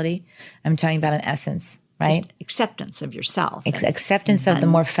sexuality. I'm talking about an essence, right? Just acceptance of yourself. Acceptance of the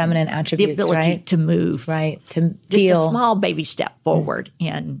more feminine attributes, the ability right? to move. Right. To Just feel. a small baby step forward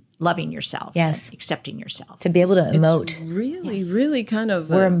in loving yourself. Yes. And accepting yourself. To be able to emote. It's really kind of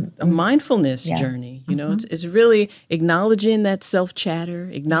a mindfulness journey. You know, it's really acknowledging that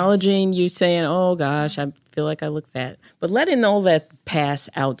self-chatter, acknowledging you saying, oh, gosh, I feel like I look fat, but letting all that pass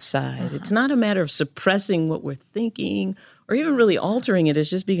outside. It's not a matter of suppressing what we're thinking or even really altering it.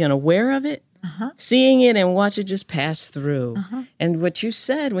 It's just being aware of it, seeing it and watch it just pass through. And what you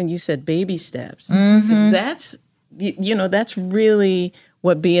said when you said baby steps, because that's, that's really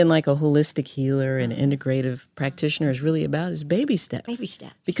what being like a holistic healer and integrative practitioner is really about, is baby steps. Baby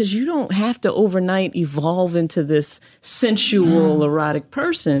steps. Because you don't have to overnight evolve into this sensual, erotic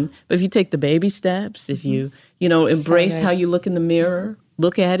person. But if you take the baby steps, if you, embrace how you look in the mirror,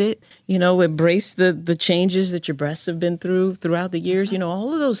 look at it, embrace the changes that your breasts have been throughout the years,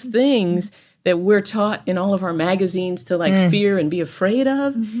 all of those things that we're taught in all of our magazines to fear and be afraid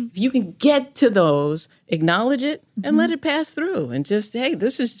of. If you can get to those, acknowledge it and let it pass through and just, hey,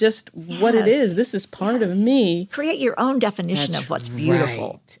 this is just what it is. This is part of me. Create your own definition of what's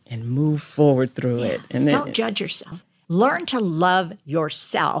beautiful. Right. And move forward through it. And don't judge yourself. Learn to love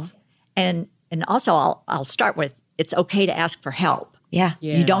yourself. And also I'll start with, it's okay to ask for help. Yeah.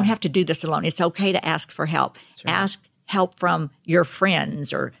 You don't have to do this alone. It's okay to ask for help. Right. Ask help from your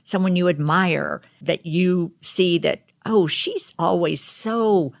friends or someone you admire that you see that, oh, she's always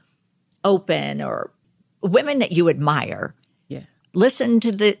so open, or women that you admire. Yeah. Listen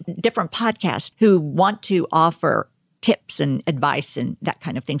to the different podcasts who want to offer tips and advice and that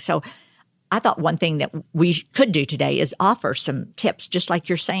kind of thing. So I thought one thing that we could do today is offer some tips, just like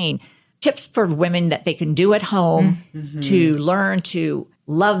you're saying, tips for women that they can do at home to learn to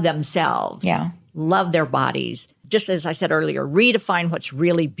love themselves, love their bodies. Just as I said earlier, redefine what's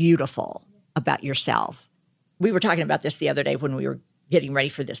really beautiful about yourself. We were talking about this the other day when we were getting ready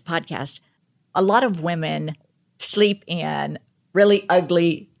for this podcast. A lot of women sleep in really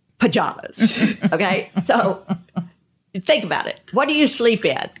ugly pajamas, okay? So think about it. What do you sleep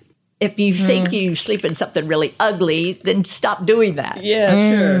in? If you think you sleep in something really ugly, then stop doing that.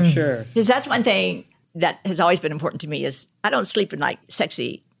 Yeah, sure. Because that's one thing that has always been important to me is I don't sleep in like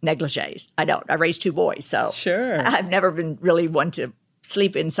sexy negligees. I don't. I raised 2 boys, so sure. I've never been really one to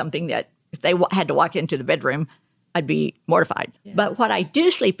sleep in something that if they had to walk into the bedroom, I'd be mortified. Yeah. But what I do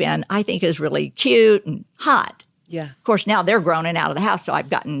sleep in, I think is really cute and hot. Yeah. Of course, now they're grown and out of the house, so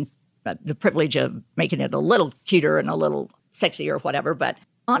I've gotten the privilege of making it a little cuter and a little sexier or whatever. But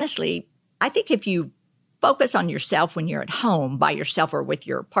honestly, I think if you focus on yourself when you're at home by yourself or with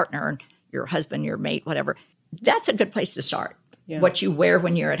your partner, your husband, your mate, whatever, that's a good place to start. Yeah. What you wear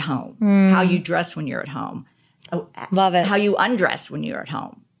when you're at home, how you dress when you're at home. Love it. How you undress when you're at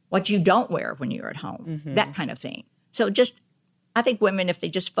home, what you don't wear when you're at home, that kind of thing. So I think women, if they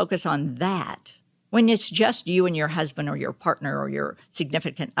just focus on that, when it's just you and your husband or your partner or your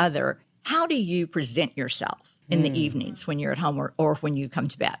significant other, how do you present yourself in the evenings when you're at home or when you come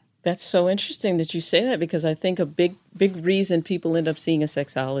to bed? That's so interesting that you say that, because I think a big reason people end up seeing a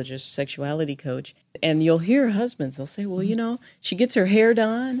sexologist, sexuality coach, and you'll hear husbands, they'll say, well, she gets her hair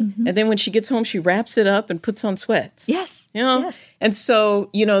done, and then when she gets home, she wraps it up and puts on sweats. Yes. Yes. And so,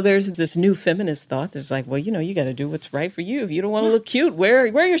 there's this new feminist thought that's like, well, you got to do what's right for you. If you don't want to look cute, wear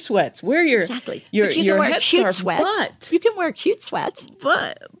your sweats, wear your exactly. your but you can wear cute headscarf. sweats. You can wear cute sweats.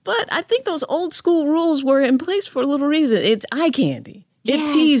 But I think those old school rules were in place for a little reason. It's eye candy. It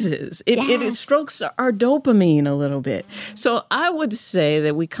teases. It strokes our dopamine a little bit. So I would say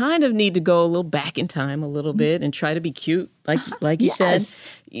that we kind of need to go a little back in time a little bit and try to be cute, like you said.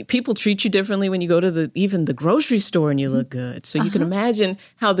 People treat you differently when you go to even the grocery store and you look good. So you can imagine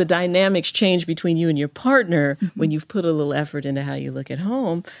how the dynamics change between you and your partner when you've put a little effort into how you look at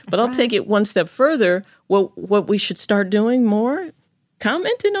home. But I'll take it one step further. What we should start doing more,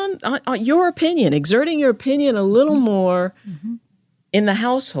 commenting on your opinion, exerting your opinion a little more in the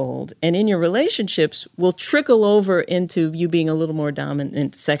household and in your relationships will trickle over into you being a little more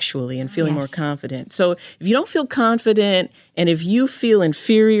dominant sexually and feeling more confident. So if you don't feel confident and if you feel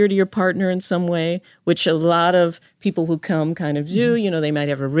inferior to your partner in some way, which a lot of people who come kind of do, they might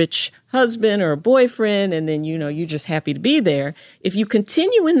have a rich husband or a boyfriend and then, you're just happy to be there. If you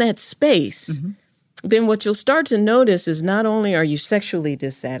continue in that space, then what you'll start to notice is not only are you sexually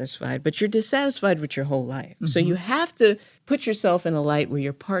dissatisfied, but you're dissatisfied with your whole life. So you have to put yourself in a light where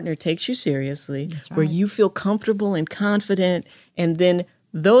your partner takes you seriously, where you feel comfortable and confident, and then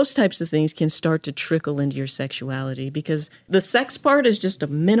those types of things can start to trickle into your sexuality, because the sex part is just a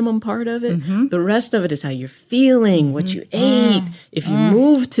minimum part of it. The rest of it is how you're feeling, what you ate, if you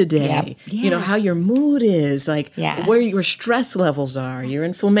moved today, you know, how your mood is, like where your stress levels are, your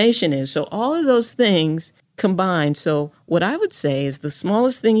inflammation is. So all of those things combined. So what I would say is the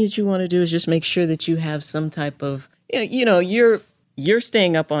smallest thing that you want to do is just make sure that you have some type of, you know, you're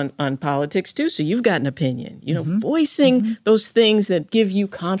staying up on politics too, so you've got an opinion. You know, voicing those things that give you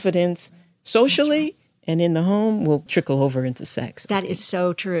confidence socially and in the home will trickle over into sex. That is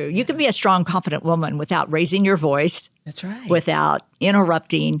so true. You can be a strong, confident woman without raising your voice. That's right. Without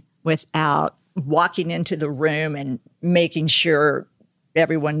interrupting, without walking into the room and making sure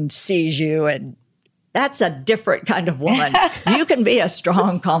everyone sees you. And that's a different kind of woman. You can be a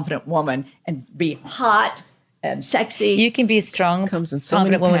strong, confident woman and be hot and sexy. You can be a strong,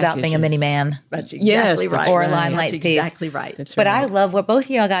 confident woman without being a mini man. That's exactly right. Or a limelight thief. Exactly right. That's But right. I love what both of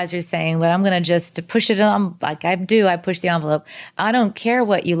y'all guys are saying, but I'm going to just push it on like I do. I push the envelope. I don't care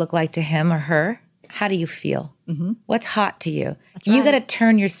what you look like to him or her. How do you feel? What's hot to you? You got to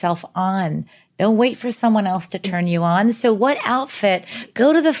turn yourself on. Don't wait for someone else to turn you on. So what outfit?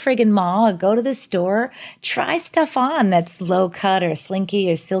 Go to the friggin' mall or go to the store. Try stuff on that's low cut or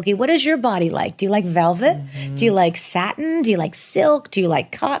slinky or silky. What is your body like? Do you like velvet? Do you like satin? Do you like silk? Do you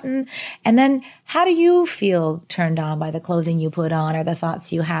like cotton? And then how do you feel turned on by the clothing you put on or the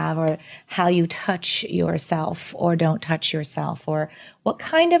thoughts you have or how you touch yourself or don't touch yourself? Or what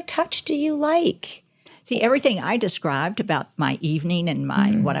kind of touch do you like? See, everything I described about my evening and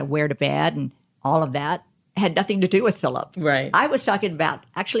my what I wear to bed and all of that had nothing to do with Philip. Right. I was talking about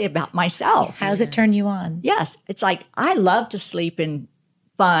myself. How does it turn you on? Yes. It's like I love to sleep in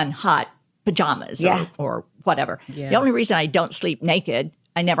fun, hot pajamas or whatever. Yeah. The only reason I don't sleep naked,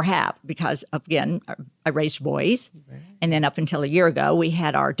 I never have, because, again, I raised boys. Right. And then up until a year ago, we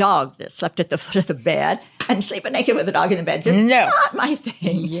had our dog that slept at the foot of the bed, and sleeping naked with a dog in the bed, just not my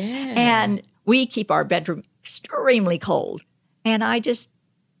thing. Yeah. And we keep our bedroom extremely cold. And I just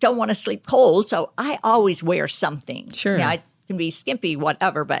don't want to sleep cold, so I always wear something. Sure. Yeah, I can be skimpy,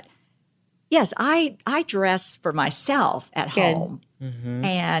 whatever, but yes, I dress for myself at home.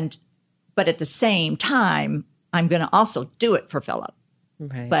 But at the same time, I'm going to also do it for Philip.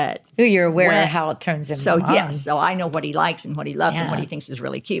 Right. But Who you're aware of how it turns him on. Yes, so I know what he likes and what he loves and what he thinks is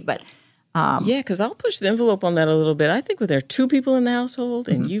really cute. But yeah, because I'll push the envelope on that a little bit. I think when there are two people in the household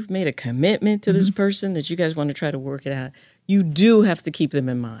and you've made a commitment to this person that you guys want to try to work it out, you do have to keep them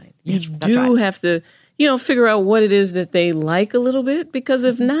in mind. You do have to, figure out what it is that they like a little bit, because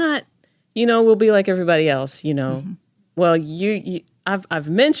if not, we'll be like everybody else, Well, I've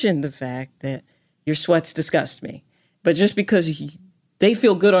mentioned the fact that your sweats disgust me, but just because they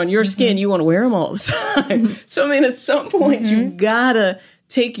feel good on your skin, you want to wear them all the time. So, I mean, at some point, you gotta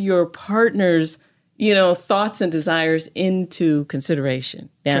take your partner's, thoughts and desires into consideration.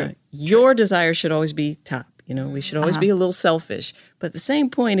 Now, your desire should always be top. We should always be a little selfish. But at the same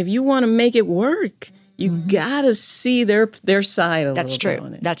point, if you want to make it work, you gotta see their side a little bit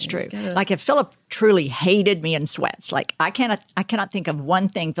on it. That's true. Like if Philip truly hated me in sweats, like I cannot think of one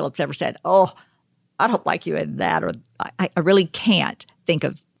thing Philip's ever said, oh, I don't like you in that, or I really can't think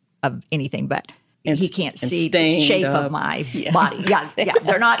of anything, but he can't see the shape of my body. Yeah,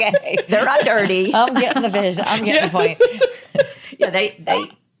 they're not they're not dirty. I'm getting the vision. I'm getting the point. Yeah,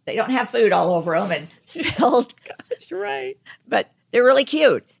 they don't have food all over them and spilled. Gosh, right. But they're really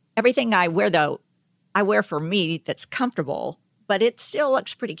cute. Everything I wear, though, I wear for me that's comfortable, but it still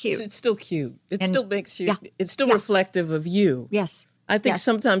looks pretty cute. It's still cute. It still makes you, it's still reflective of you. Yes. I think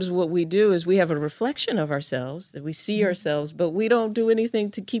sometimes what we do is we have a reflection of ourselves, that we see ourselves, but we don't do anything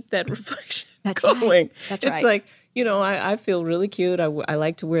to keep that reflection going. Right. That's it's like, I feel really cute. I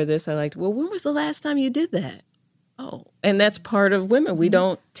like to wear this. Well, when was the last time you did that? Oh, and that's part of women. We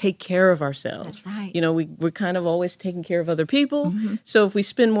don't take care of ourselves. That's right. We're kind of always taking care of other people. So if we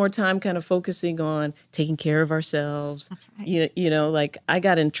spend more time kind of focusing on taking care of ourselves, that's right. Like I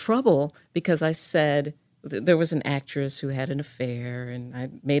got in trouble because I said there was an actress who had an affair, and I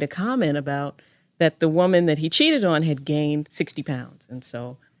made a comment about that the woman that he cheated on had gained 60 pounds. And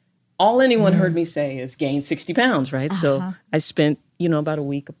so all anyone heard me say is gain 60 pounds, right? So I spent, about a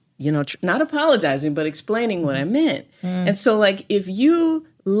week not apologizing, but explaining what I meant. And so, like, if you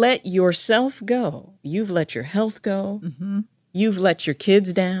let yourself go, you've let your health go, you've let your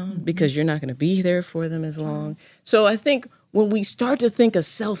kids down because you're not going to be there for them as long. So I think when we start to think of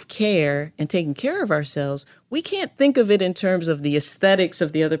self-care and taking care of ourselves, we can't think of it in terms of the aesthetics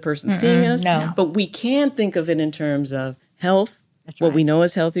of the other person seeing us, but we can think of it in terms of health, What we know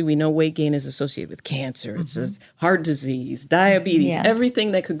is healthy. We know weight gain is associated with cancer. It's heart disease, diabetes,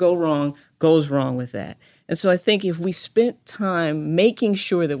 everything that could go wrong goes wrong with that. And so I think if we spent time making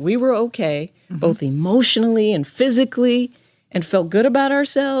sure that we were okay, both emotionally and physically, and felt good about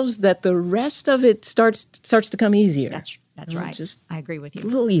ourselves, that the rest of it starts to come easier. That's right. I agree with you. A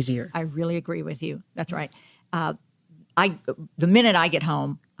little easier. I really agree with you. That's right. The minute I get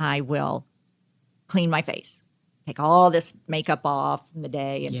home, I will clean my face, take all this makeup off from the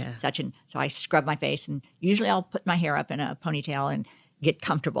day and such. And so I scrub my face, and usually I'll put my hair up in a ponytail and get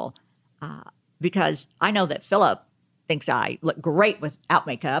comfortable because I know that Philip thinks I look great without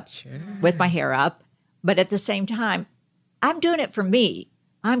makeup, with my hair up. But at the same time, I'm doing it for me.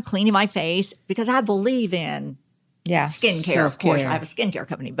 I'm cleaning my face because I believe in skincare. Self-care. Of course, I have a skincare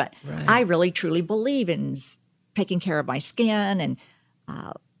company, but I really, truly believe in taking care of my skin, and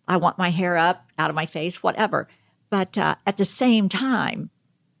I want my hair up, out of my face, whatever. But at the same time,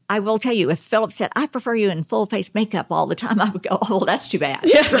 I will tell you, if Philip said, I prefer you in full face makeup all the time, I would go, oh, well, that's too bad.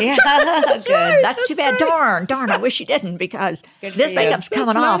 That's good. That's too bad. Darn, I wish you didn't, because this makeup's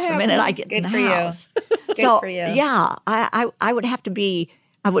coming off the minute I get in the house. Good for you. Yeah, I would have to be,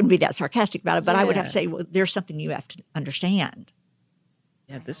 I wouldn't be that sarcastic about it, but I would have to say, well, there's something you have to understand.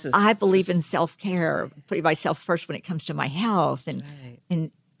 Yeah, I believe in self-care, putting myself first when it comes to my health.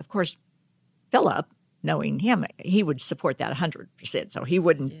 And of course, Philip, knowing him, he would support that 100%. So he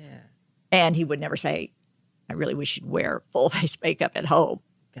wouldn't, and he would never say, I really wish you'd wear full face makeup at home.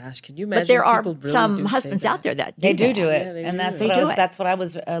 Gosh, can you imagine? But there are really some husbands out there that do that. do it. Yeah, and do. that's what I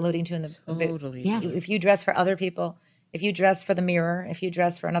was alluding to in the Totally. Yes. If you dress for other people, if you dress for the mirror, if you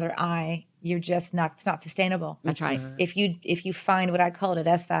dress for another eye, you're just not, it's not sustainable. That's right. If you find what I call it,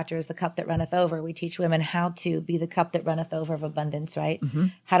 S factor is the cup that runneth over. We teach women how to be the cup that runneth over of abundance, right?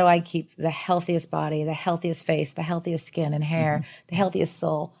 How do I keep the healthiest body, the healthiest face, the healthiest skin and hair, the healthiest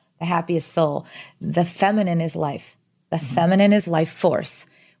soul, the happiest soul? The feminine is life. The feminine is life force.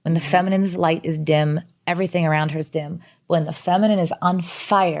 When the feminine's light is dim, everything around her is dim. When the feminine is on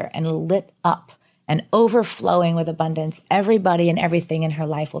fire and lit up and overflowing with abundance, everybody and everything in her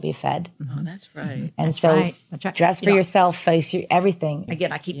life will be fed. Oh, that's right. And That's so right. That's right. dress for yourself, face your everything.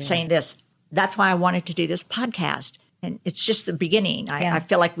 Again, I keep saying this. That's why I wanted to do this podcast. And it's just the beginning. I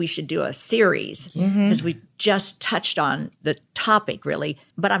feel like we should do a series because we just touched on the topic, really.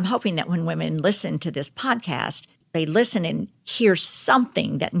 But I'm hoping that when women listen to this podcast, they listen and hear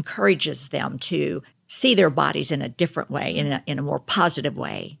something that encourages them to see their bodies in a different way, in a more positive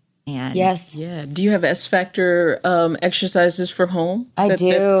way. And Yes. Yeah. Do you have S Factor exercises for home? I do.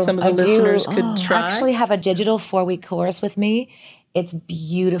 That some of the listeners could I try? actually have a digital 4-week course with me. It's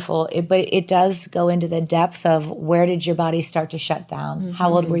beautiful, but it does go into the depth of where did your body start to shut down?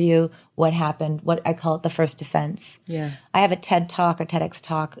 How old were you? What happened? What I call it the first defense. Yeah. I have a TED Talk, a TEDx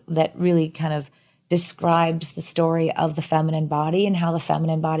talk that really kind of describes the story of the feminine body and how the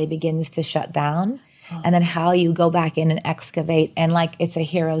feminine body begins to shut down. And then how you go back in and excavate. And like it's a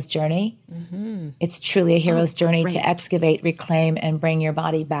hero's journey. It's truly a hero's journey to excavate, reclaim, and bring your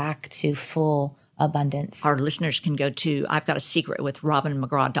body back to full abundance. our listeners can go to I've Got a Secret with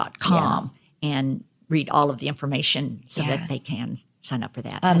RobinMcGraw.com and read all of the information so that they can sign up for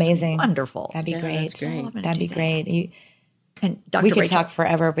that. Amazing. That's wonderful. That'd be great. that's great. I'm gonna That'd do be great. And Dr. We could Rachel, talk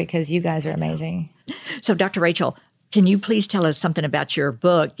forever because you guys are amazing. so Dr. Rachel, can you please tell us something about your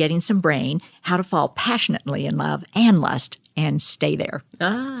book, Getting Some Brain, How to Fall Passionately in Love and Lust and Stay There?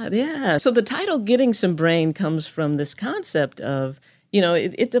 Yeah. So the title Getting Some Brain comes from this concept of,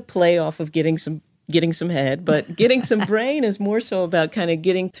 it's a play off of getting some head, but getting some brain is more so about kind of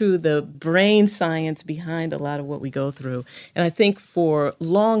getting through the brain science behind a lot of what we go through. And I think for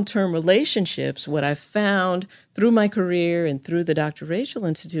long-term relationships, what I've found through my career and through the Dr. Rachel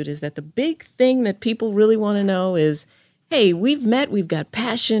Institute is that the big thing that people really want to know is, hey, we've met, we've got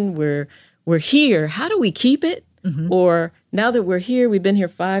passion, we're here. How do we keep it? Or now that we're here, we've been here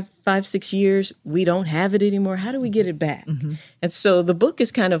 5-6 years, we don't have it anymore. How do we get it back? And so the book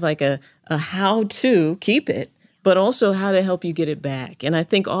is kind of like a how to keep it, but also how to help you get it back. And I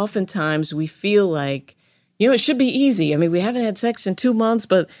think oftentimes we feel like, it should be easy. I mean, we haven't had sex in 2 months,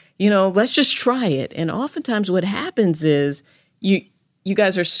 but, let's just try it. And oftentimes what happens is you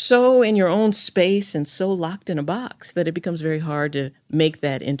guys are so in your own space and so locked in a box that it becomes very hard to make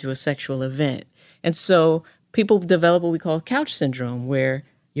that into a sexual event. And so people develop what we call couch syndrome, where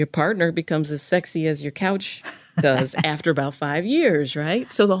your partner becomes as sexy as your couch does after about 5 years,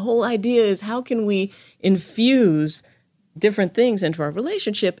 right? So the whole idea is how can we infuse different things into our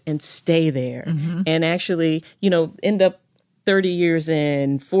relationship and stay there and actually, end up 30 years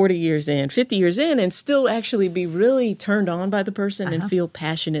in, 40 years in, 50 years in, and still actually be really turned on by the person and feel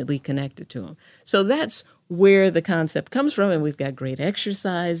passionately connected to them. So that's where the concept comes from. And we've got great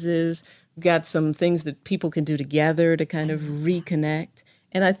exercises. We've got some things that people can do together to kind of reconnect.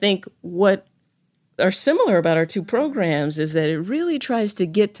 And I think what are similar about our two programs is that it really tries to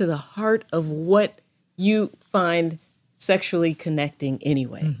get to the heart of what you find sexually connecting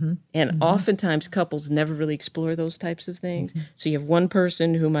anyway. And oftentimes couples never really explore those types of things. So you have one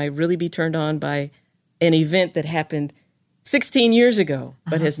person who might really be turned on by an event that happened 16 years ago,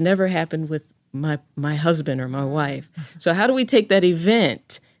 but has never happened with my husband or my wife. So how do we take that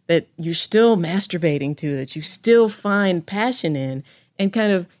event that you're still masturbating to, that you still find passion in, and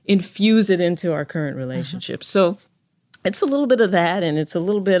kind of infuse it into our current relationship? So it's a little bit of that, and it's a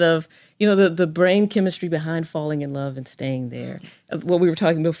little bit of, the brain chemistry behind falling in love and staying there. What we were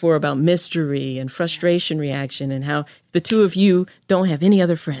talking before about mystery and frustration reaction, and how the two of you don't have any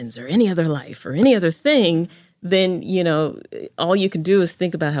other friends or any other life or any other thing, then, all you can do is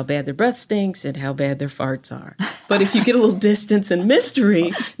think about how bad their breath stinks and how bad their farts are. But if you get a little distance and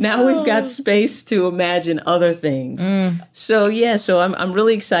mystery, now we've got space to imagine other things. So I'm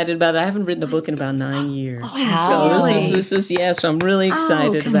really excited about it. I haven't written a book in about 9 years. Wow. So this is so I'm really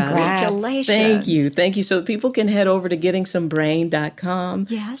excited about it. Congratulations. Thank you. So people can head over to gettingsomebrain.com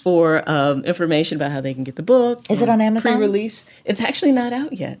for information about how they can get the book. Is it on Amazon? Pre-release. It's actually not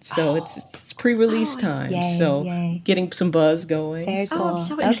out yet. So it's pre-release time. Yay. So getting some buzz going. Very cool. I'm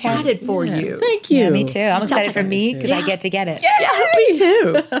so excited for you. Thank you. Yeah, me too. I'm excited for me because I get to get it. Yeah, me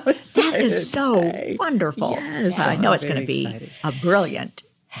too. That That is so wonderful. Yes, I know I'm it's going to very be excited. a brilliant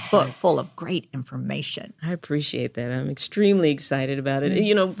book full of great information. I appreciate that. I'm extremely excited about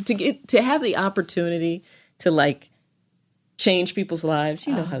it. To have the opportunity to change people's lives.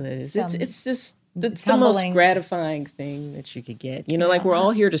 You know how that is. It's just it's the most humbling. gratifying thing that you could get. We're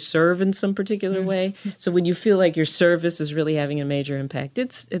all here to serve in some particular way. So when you feel like your service is really having a major impact,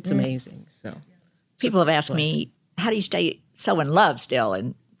 it's amazing. So People have asked me, how do you stay so in love still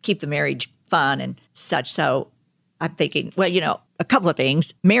and keep the marriage fun and such? So I'm thinking, a couple of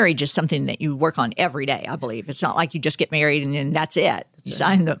things. Marriage is something that you work on every day, I believe. It's not like you just get married and then that's it. You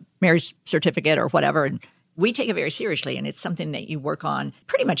sign the marriage certificate or whatever, and we take it very seriously, and it's something that you work on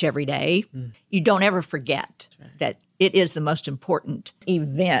pretty much every day. You don't ever forget that it is the most important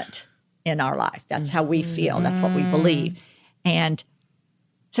event in our life. That's how we feel. That's what we believe. And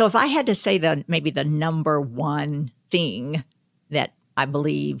so if I had to say maybe the number one thing that I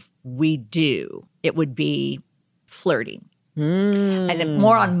believe we do, it would be flirting. And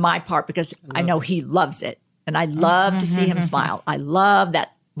more on my part, because I know he loves it. And I love to see him smile. I love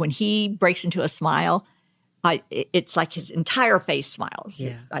that when he breaks into a smile, it's like his entire face smiles.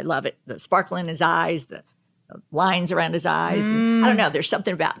 Yeah. I love it. The sparkle in his eyes, the lines around his eyes. I don't know. There's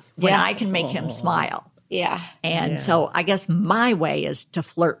something about when I can make him smile. Yeah. And so I guess my way is to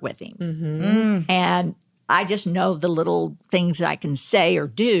flirt with him. And I just know the little things that I can say or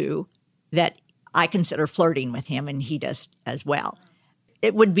do that I consider flirting with him, and he does as well.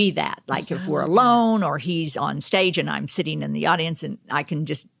 It would be that, like if we're alone or he's on stage and I'm sitting in the audience and I can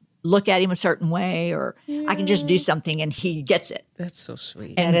just look at him a certain way, or I can just do something and he gets it. that's so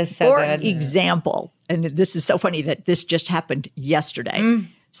sweet. And That is so for good. example, and this is so funny that this just happened yesterday.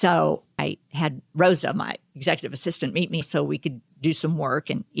 So I had Rosa, my executive assistant, meet me so we could do some work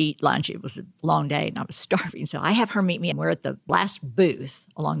and eat lunch. It was a long day and I was starving. So I have her meet me, and we're at the last booth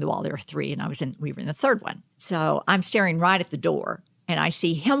along the wall. There were three, and we were in the third one. So I'm staring right at the door, and I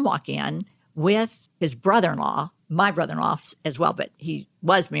see him walk in with his brother-in-law, my brother-in-law as well, but he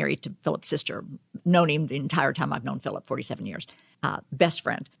was married to Philip's sister. Known him the entire time I've known Philip, 47 years, best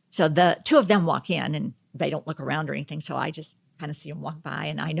friend. So the two of them walk in, and they don't look around or anything. So I just kind of see them walk by,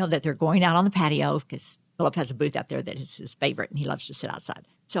 and I know that they're going out on the patio because Philip has a booth out there that is his favorite, and he loves to sit outside.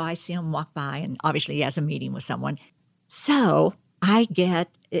 So I see him walk by, and obviously he has a meeting with someone. So I get,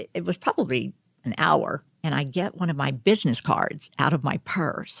 it was probably an hour, and I get one of my business cards out of my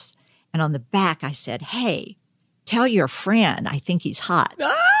purse. And on the back, I said, "Hey, tell your friend I think he's hot."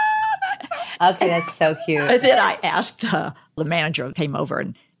 Okay, that's so cute. And then I asked the manager who came over,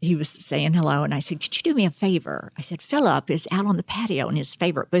 and he was saying hello. And I said, "Could you do me a favor?" I said, "Philip is out on the patio in his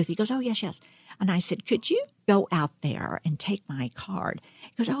favorite booth." He goes, "Oh, yes, yes." And I said, "Could you go out there and take my card?"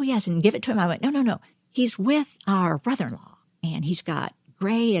 He goes, "Oh, yes," and give it to him. I went, No. He's with our brother-in-law, and he's got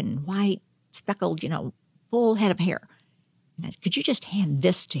gray and white speckled, full head of hair. And I said, "Could you just hand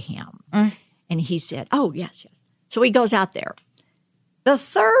this to him?" And he said, "Oh, yes, yes." So he goes out there. The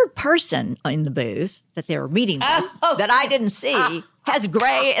third person in the booth that they were meeting with, that I didn't see, has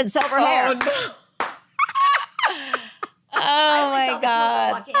gray and silver hair. my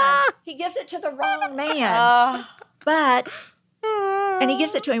God. He gives it to the wrong man. And he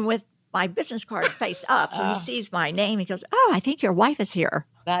gives it to him with my business card face up. So he sees my name. He goes, "Oh, I think your wife is here."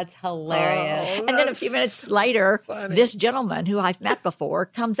 That's hilarious. And then a few minutes later, this gentleman who I've met before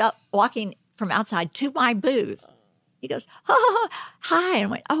comes up walking from outside to my booth. He goes, "Oh, hi." And I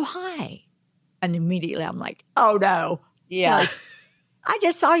went, "Oh, hi." And immediately I'm like, "Oh, no." Yeah. I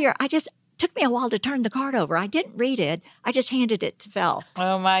just took me a while to turn the card over. I didn't read it. I just handed it to Phil.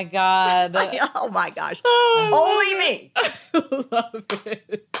 Oh, my God. Oh, my gosh. Only me. Love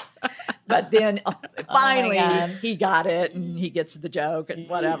it. But then finally he got it and he gets the joke and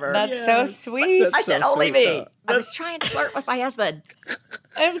whatever. That's so sweet. I said, "Only me." I was trying to flirt with my husband.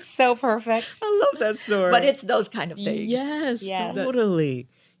 It was so perfect. I love that story. But it's those kind of things. Yes, Yes. totally.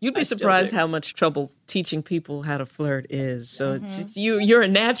 You'd be surprised how much trouble teaching people how to flirt is. So it's you're a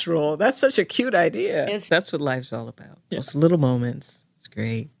natural. That's such a cute idea. That's what life's all about. Those little moments. It's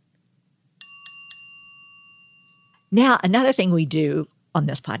great. Now, another thing we do on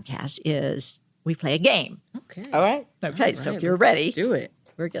this podcast is we play a game. Okay. All right. Okay, so if you're ready, do it.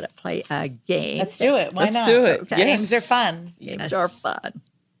 we're going to play a game. Let's do it. Why Let's not? do it. Okay. Yes. Games are fun. Games are fun.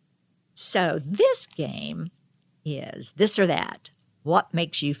 So this game is this or that. What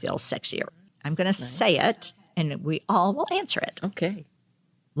makes you feel sexier? I'm going to say it, and we all will answer it. Okay.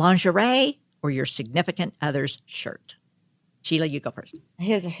 Lingerie or your significant other's shirt? Sheila, you go first.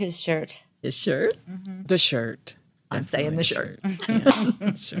 His shirt. His shirt? The shirt. I'm saying the shirt.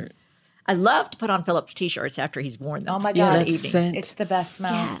 Yeah, shirt. I love to put on Philip's T-shirts after he's worn them. Oh, my Yeah, God. that scent. It's the best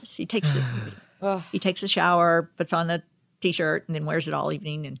smell. Yes, he takes a shower, puts on a T-shirt, and then wears it all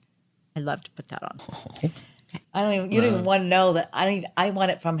evening. And I love to put that on. You don't even want to know that. I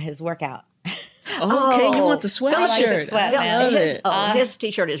want it from his workout. Okay, you want the sweat I like the shirt. sweat, I man. love it. His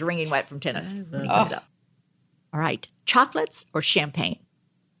T-shirt is wringing wet from tennis when he comes up. All right, chocolates or champagne?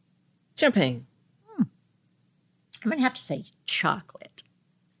 Champagne. I'm going to have to say chocolate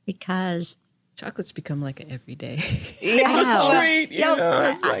because Chocolates become like an everyday I know. treat.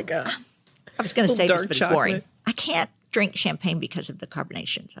 It's like a I was going to say this, dark but it's boring. chocolate. I can't drink champagne because of the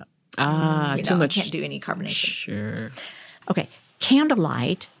carbonation. So too much. I can't do any carbonation. Sure. Okay,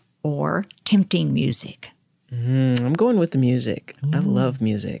 candlelight or tempting music? I'm going with the music. I love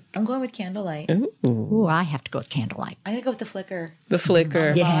music. I'm going with candlelight. Ooh, I have to go with candlelight. I'm going to go with the flicker. The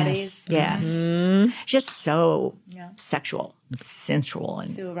flicker. Bodies. Yes. Just so sexual and sensual.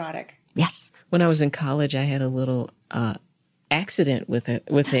 And So erotic. yes. When I was in college, I had a little accident with a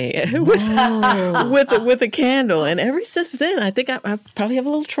candle, and ever since then, I think I probably have a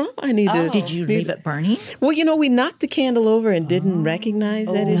little trauma. I need to. Did you leave it burning? Well, we knocked the candle over and didn't recognize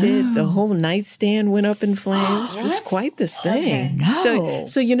that it did. The whole nightstand went up in flames. It was quite this thing. No.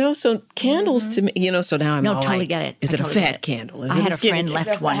 So candles to me, so now I'm all totally like, get it. Is I it totally a get fat it. candle? Is I it had a skinny friend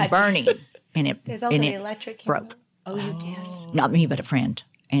candle? left one burning, and it There's also and the it electric candle. broke. Oh, you did? Not me, but a friend,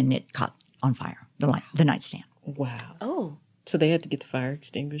 and it caught on fire. The nightstand. Wow. Oh. So they had to get the fire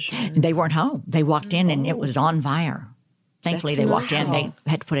extinguisher. They weren't home. They walked in and it was on fire. Thankfully, That's they walked in. They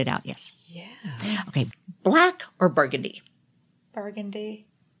had to put it out. Yes. Yeah. Okay. Black or burgundy? Burgundy.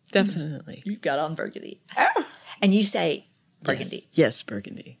 Definitely. You've got on burgundy. And you say burgundy. Yes,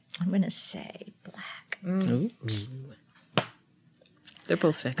 burgundy. I'm going to say black. Ooh. They're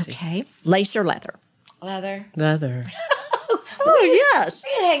both sexy. Okay. Lace or leather? Leather. Leather. Oh, yes. We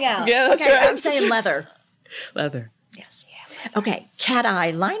can hang out. Yeah, that's Okay, right. I'm saying leather. Leather. Yes. Okay. Cat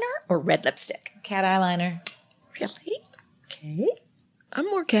eye liner or red lipstick? Cat eyeliner. Really? Okay. I'm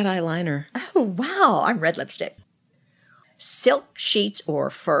more cat eyeliner. Oh, wow. I'm red lipstick. Silk sheets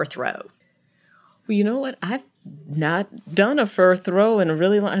or fur throw? Well, you know what? I've not done a fur throw in a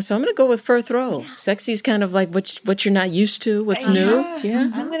really long time, so I'm going to go with fur throw. Sexy is kind of like what you're not used to, what's new.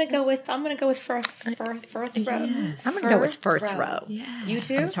 Yeah. I'm gonna go with fur throw. I'm going to go with fur throw. Yeah. You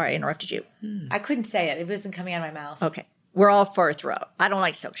too? I'm sorry, I interrupted you. I couldn't say it. It wasn't coming out of my mouth. Okay. We're all fur throw. I don't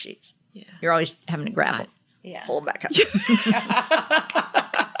like silk sheets. Yeah. You're always having to grab them. Yeah. Pull them back up.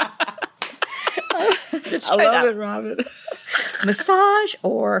 I love it, Robin. Massage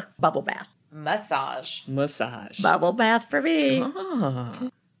or bubble bath? Massage. Massage. Bubble bath for me. Ah.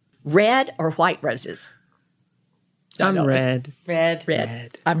 Red or white roses? I'm red. Red.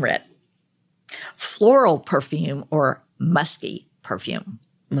 Red. I'm red. Floral perfume or musky perfume?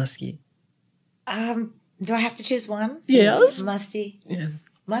 Musky. Do I have to choose one? Yes. Musty. Yeah.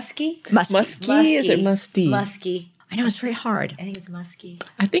 Musky? Musky? Is it musty? Musky. I know it's very hard. I think it's musky.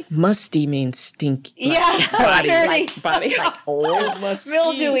 I think musty means stinky. Yeah. Body. Body. Like old. Musky.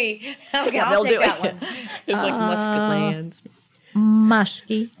 Mildewy. Okay, I'll mildewy. take that one. It's like musk glands.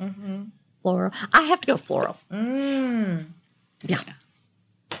 Musky. Floral. I have to go floral. Yeah.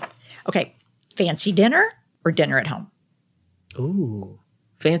 Okay. Fancy dinner or dinner at home? Ooh,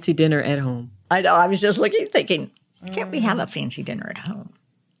 fancy dinner at home. I know. I was just thinking, can't we have a fancy dinner at home?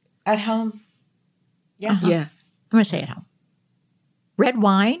 At home? Yeah. Yeah. I'm going to say at home. Red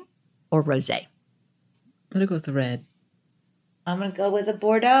wine or rosé? I'm going to go with the red. I'm going to go with a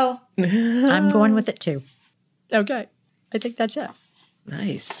Bordeaux. I'm going with it too. Okay. I think that's it.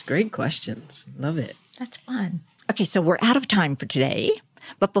 Nice. Great questions. Love it. That's fun. Okay, so we're out of time for today.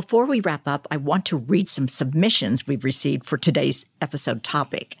 But before we wrap up, I want to read some submissions we've received for today's episode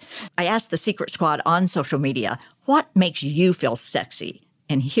topic. I asked the Secret Squad on social media, what makes you feel sexy?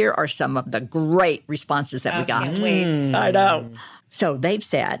 And here are some of the great responses that we got. Can't wait. I know. So they've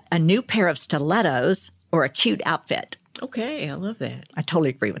said, a new pair of stilettos or a cute outfit. Okay, I love that. I totally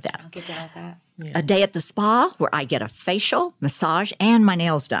agree with that. I'll get down with that. Yeah. A day at the spa where I get a facial, massage, and my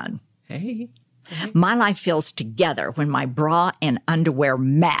nails done. Hey. My life feels together when my bra and underwear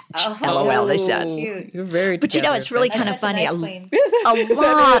match. LOL, they said. Cute. You're very But you know, it's really kind of Such a funny. nice queen. A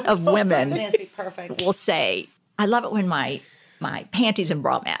lot of women That'd be perfect. will say, I love it when my panties and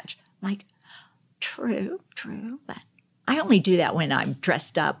bra match. I'm like, true, but I only do that when I'm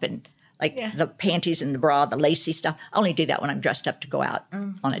dressed up and like the panties and the bra, the lacy stuff. I only do that when I'm dressed up to go out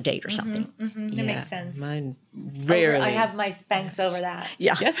on a date or something. That makes sense. Mine rarely. I have my Spanx over that.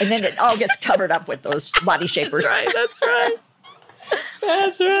 Yeah. And then it all gets covered up with those body shapers. That's right.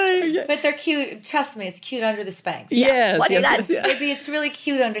 That's right. But they're cute. Trust me, it's cute under the Spanx. Yes. What's that? Maybe it's really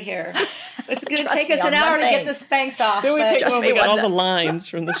cute under here. It's going to Trust take me us an on hour one to get thing. the Spanx off. Then we but- take Just one, me we got all one the lines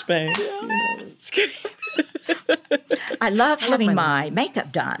from the Spanx. You know, it's great. I love having my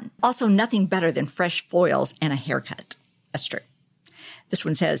makeup done. Also, nothing better than fresh foils and a haircut. That's true. This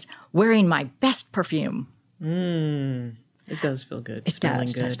one says, wearing my best perfume. It does feel good. It Smelling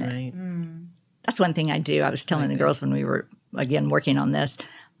does, good, doesn't it? right? That's one thing I do. I was telling the girls when we were, again, working on this.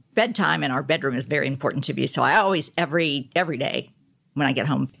 Bedtime in our bedroom is very important to me. So I always, every day when I get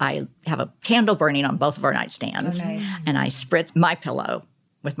home, I have a candle burning on both of our nightstands. Oh, nice. And I spritz my pillow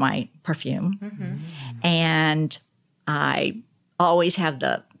with my perfume. And I always have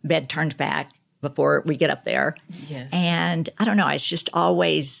the bed turned back before we get up there. Yes. And I don't know, it's just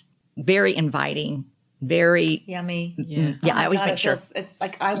always very inviting, very, Yummy. Yeah. yeah, I always God, make it sure feels- it's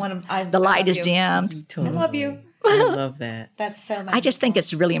like I want to. the light is dimmed. I love you. I love that. That's so much. I just think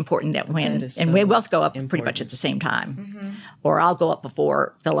it's really important that when, That is and so we both go up pretty important. much at the same time, or I'll go up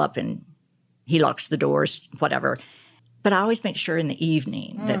before Philip and he locks the doors, whatever. But I always make sure in the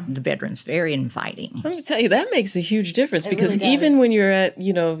evening that the bedroom's very inviting. Let me tell you, that makes a huge difference because really does. even when you're at,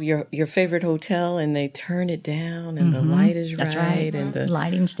 your favorite hotel and they turn it down and the light is That's right. and the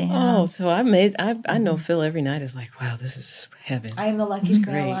Lighting stand. oh, so I know Phil every night is like, wow, this is heaven. I am the luckiest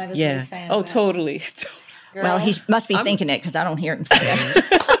girl Great. alive. Is what Yeah. he's saying. Oh, But, totally. girl, Well, he must be thinking it because I don't hear him say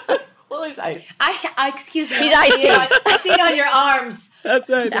it. Well, he's ice. I excuse me. He's ice cream. I see it on your arms That's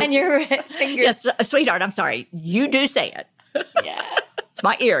right. and your fingers. Yes, sweetheart, I'm sorry. You do say it. Yeah. It's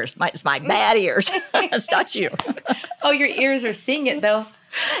my ears. It's my bad ears. It's not you. Oh, your ears are seeing it though.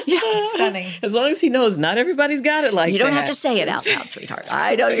 Yeah. Stunning. As long as he knows not everybody's got it like You don't that. have to say it out loud, sweetheart.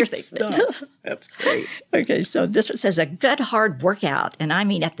 I know you're thinking it. Stuff. That's great. Okay, so this one says a good hard workout, and I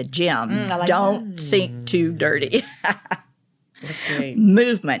mean at the gym. I like Don't think too dirty. That's great.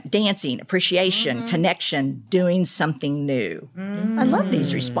 Movement, dancing, appreciation, connection, doing something new. I love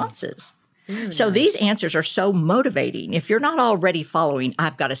these responses. So these answers are so motivating. If you're not already following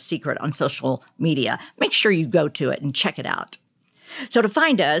I've Got a Secret on social media, make sure you go to it and check it out. So to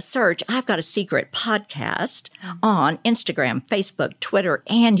find us, search I've Got a Secret podcast on Instagram, Facebook, Twitter,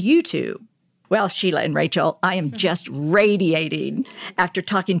 and YouTube. Well, Sheila and Rachel, I am just radiating after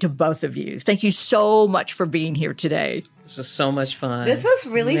talking to both of you. Thank you so much for being here today. This was so much fun. This was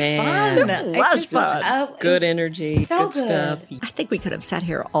really Man. fun. It was fun. Good energy, so good good. stuff. I think we could have sat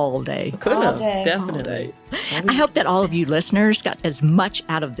here all day. Could All have, day. definitely. I hope that all of you listeners got as much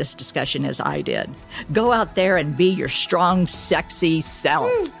out of this discussion as I did. Go out there and be your strong, sexy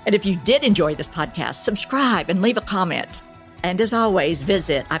self. And if you did enjoy this podcast, subscribe and leave a comment. And as always,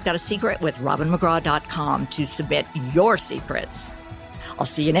 visit I've Got a Secret with RobinMcGraw.com to submit your secrets. I'll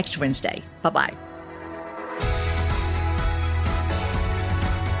see you next Wednesday. Bye-bye.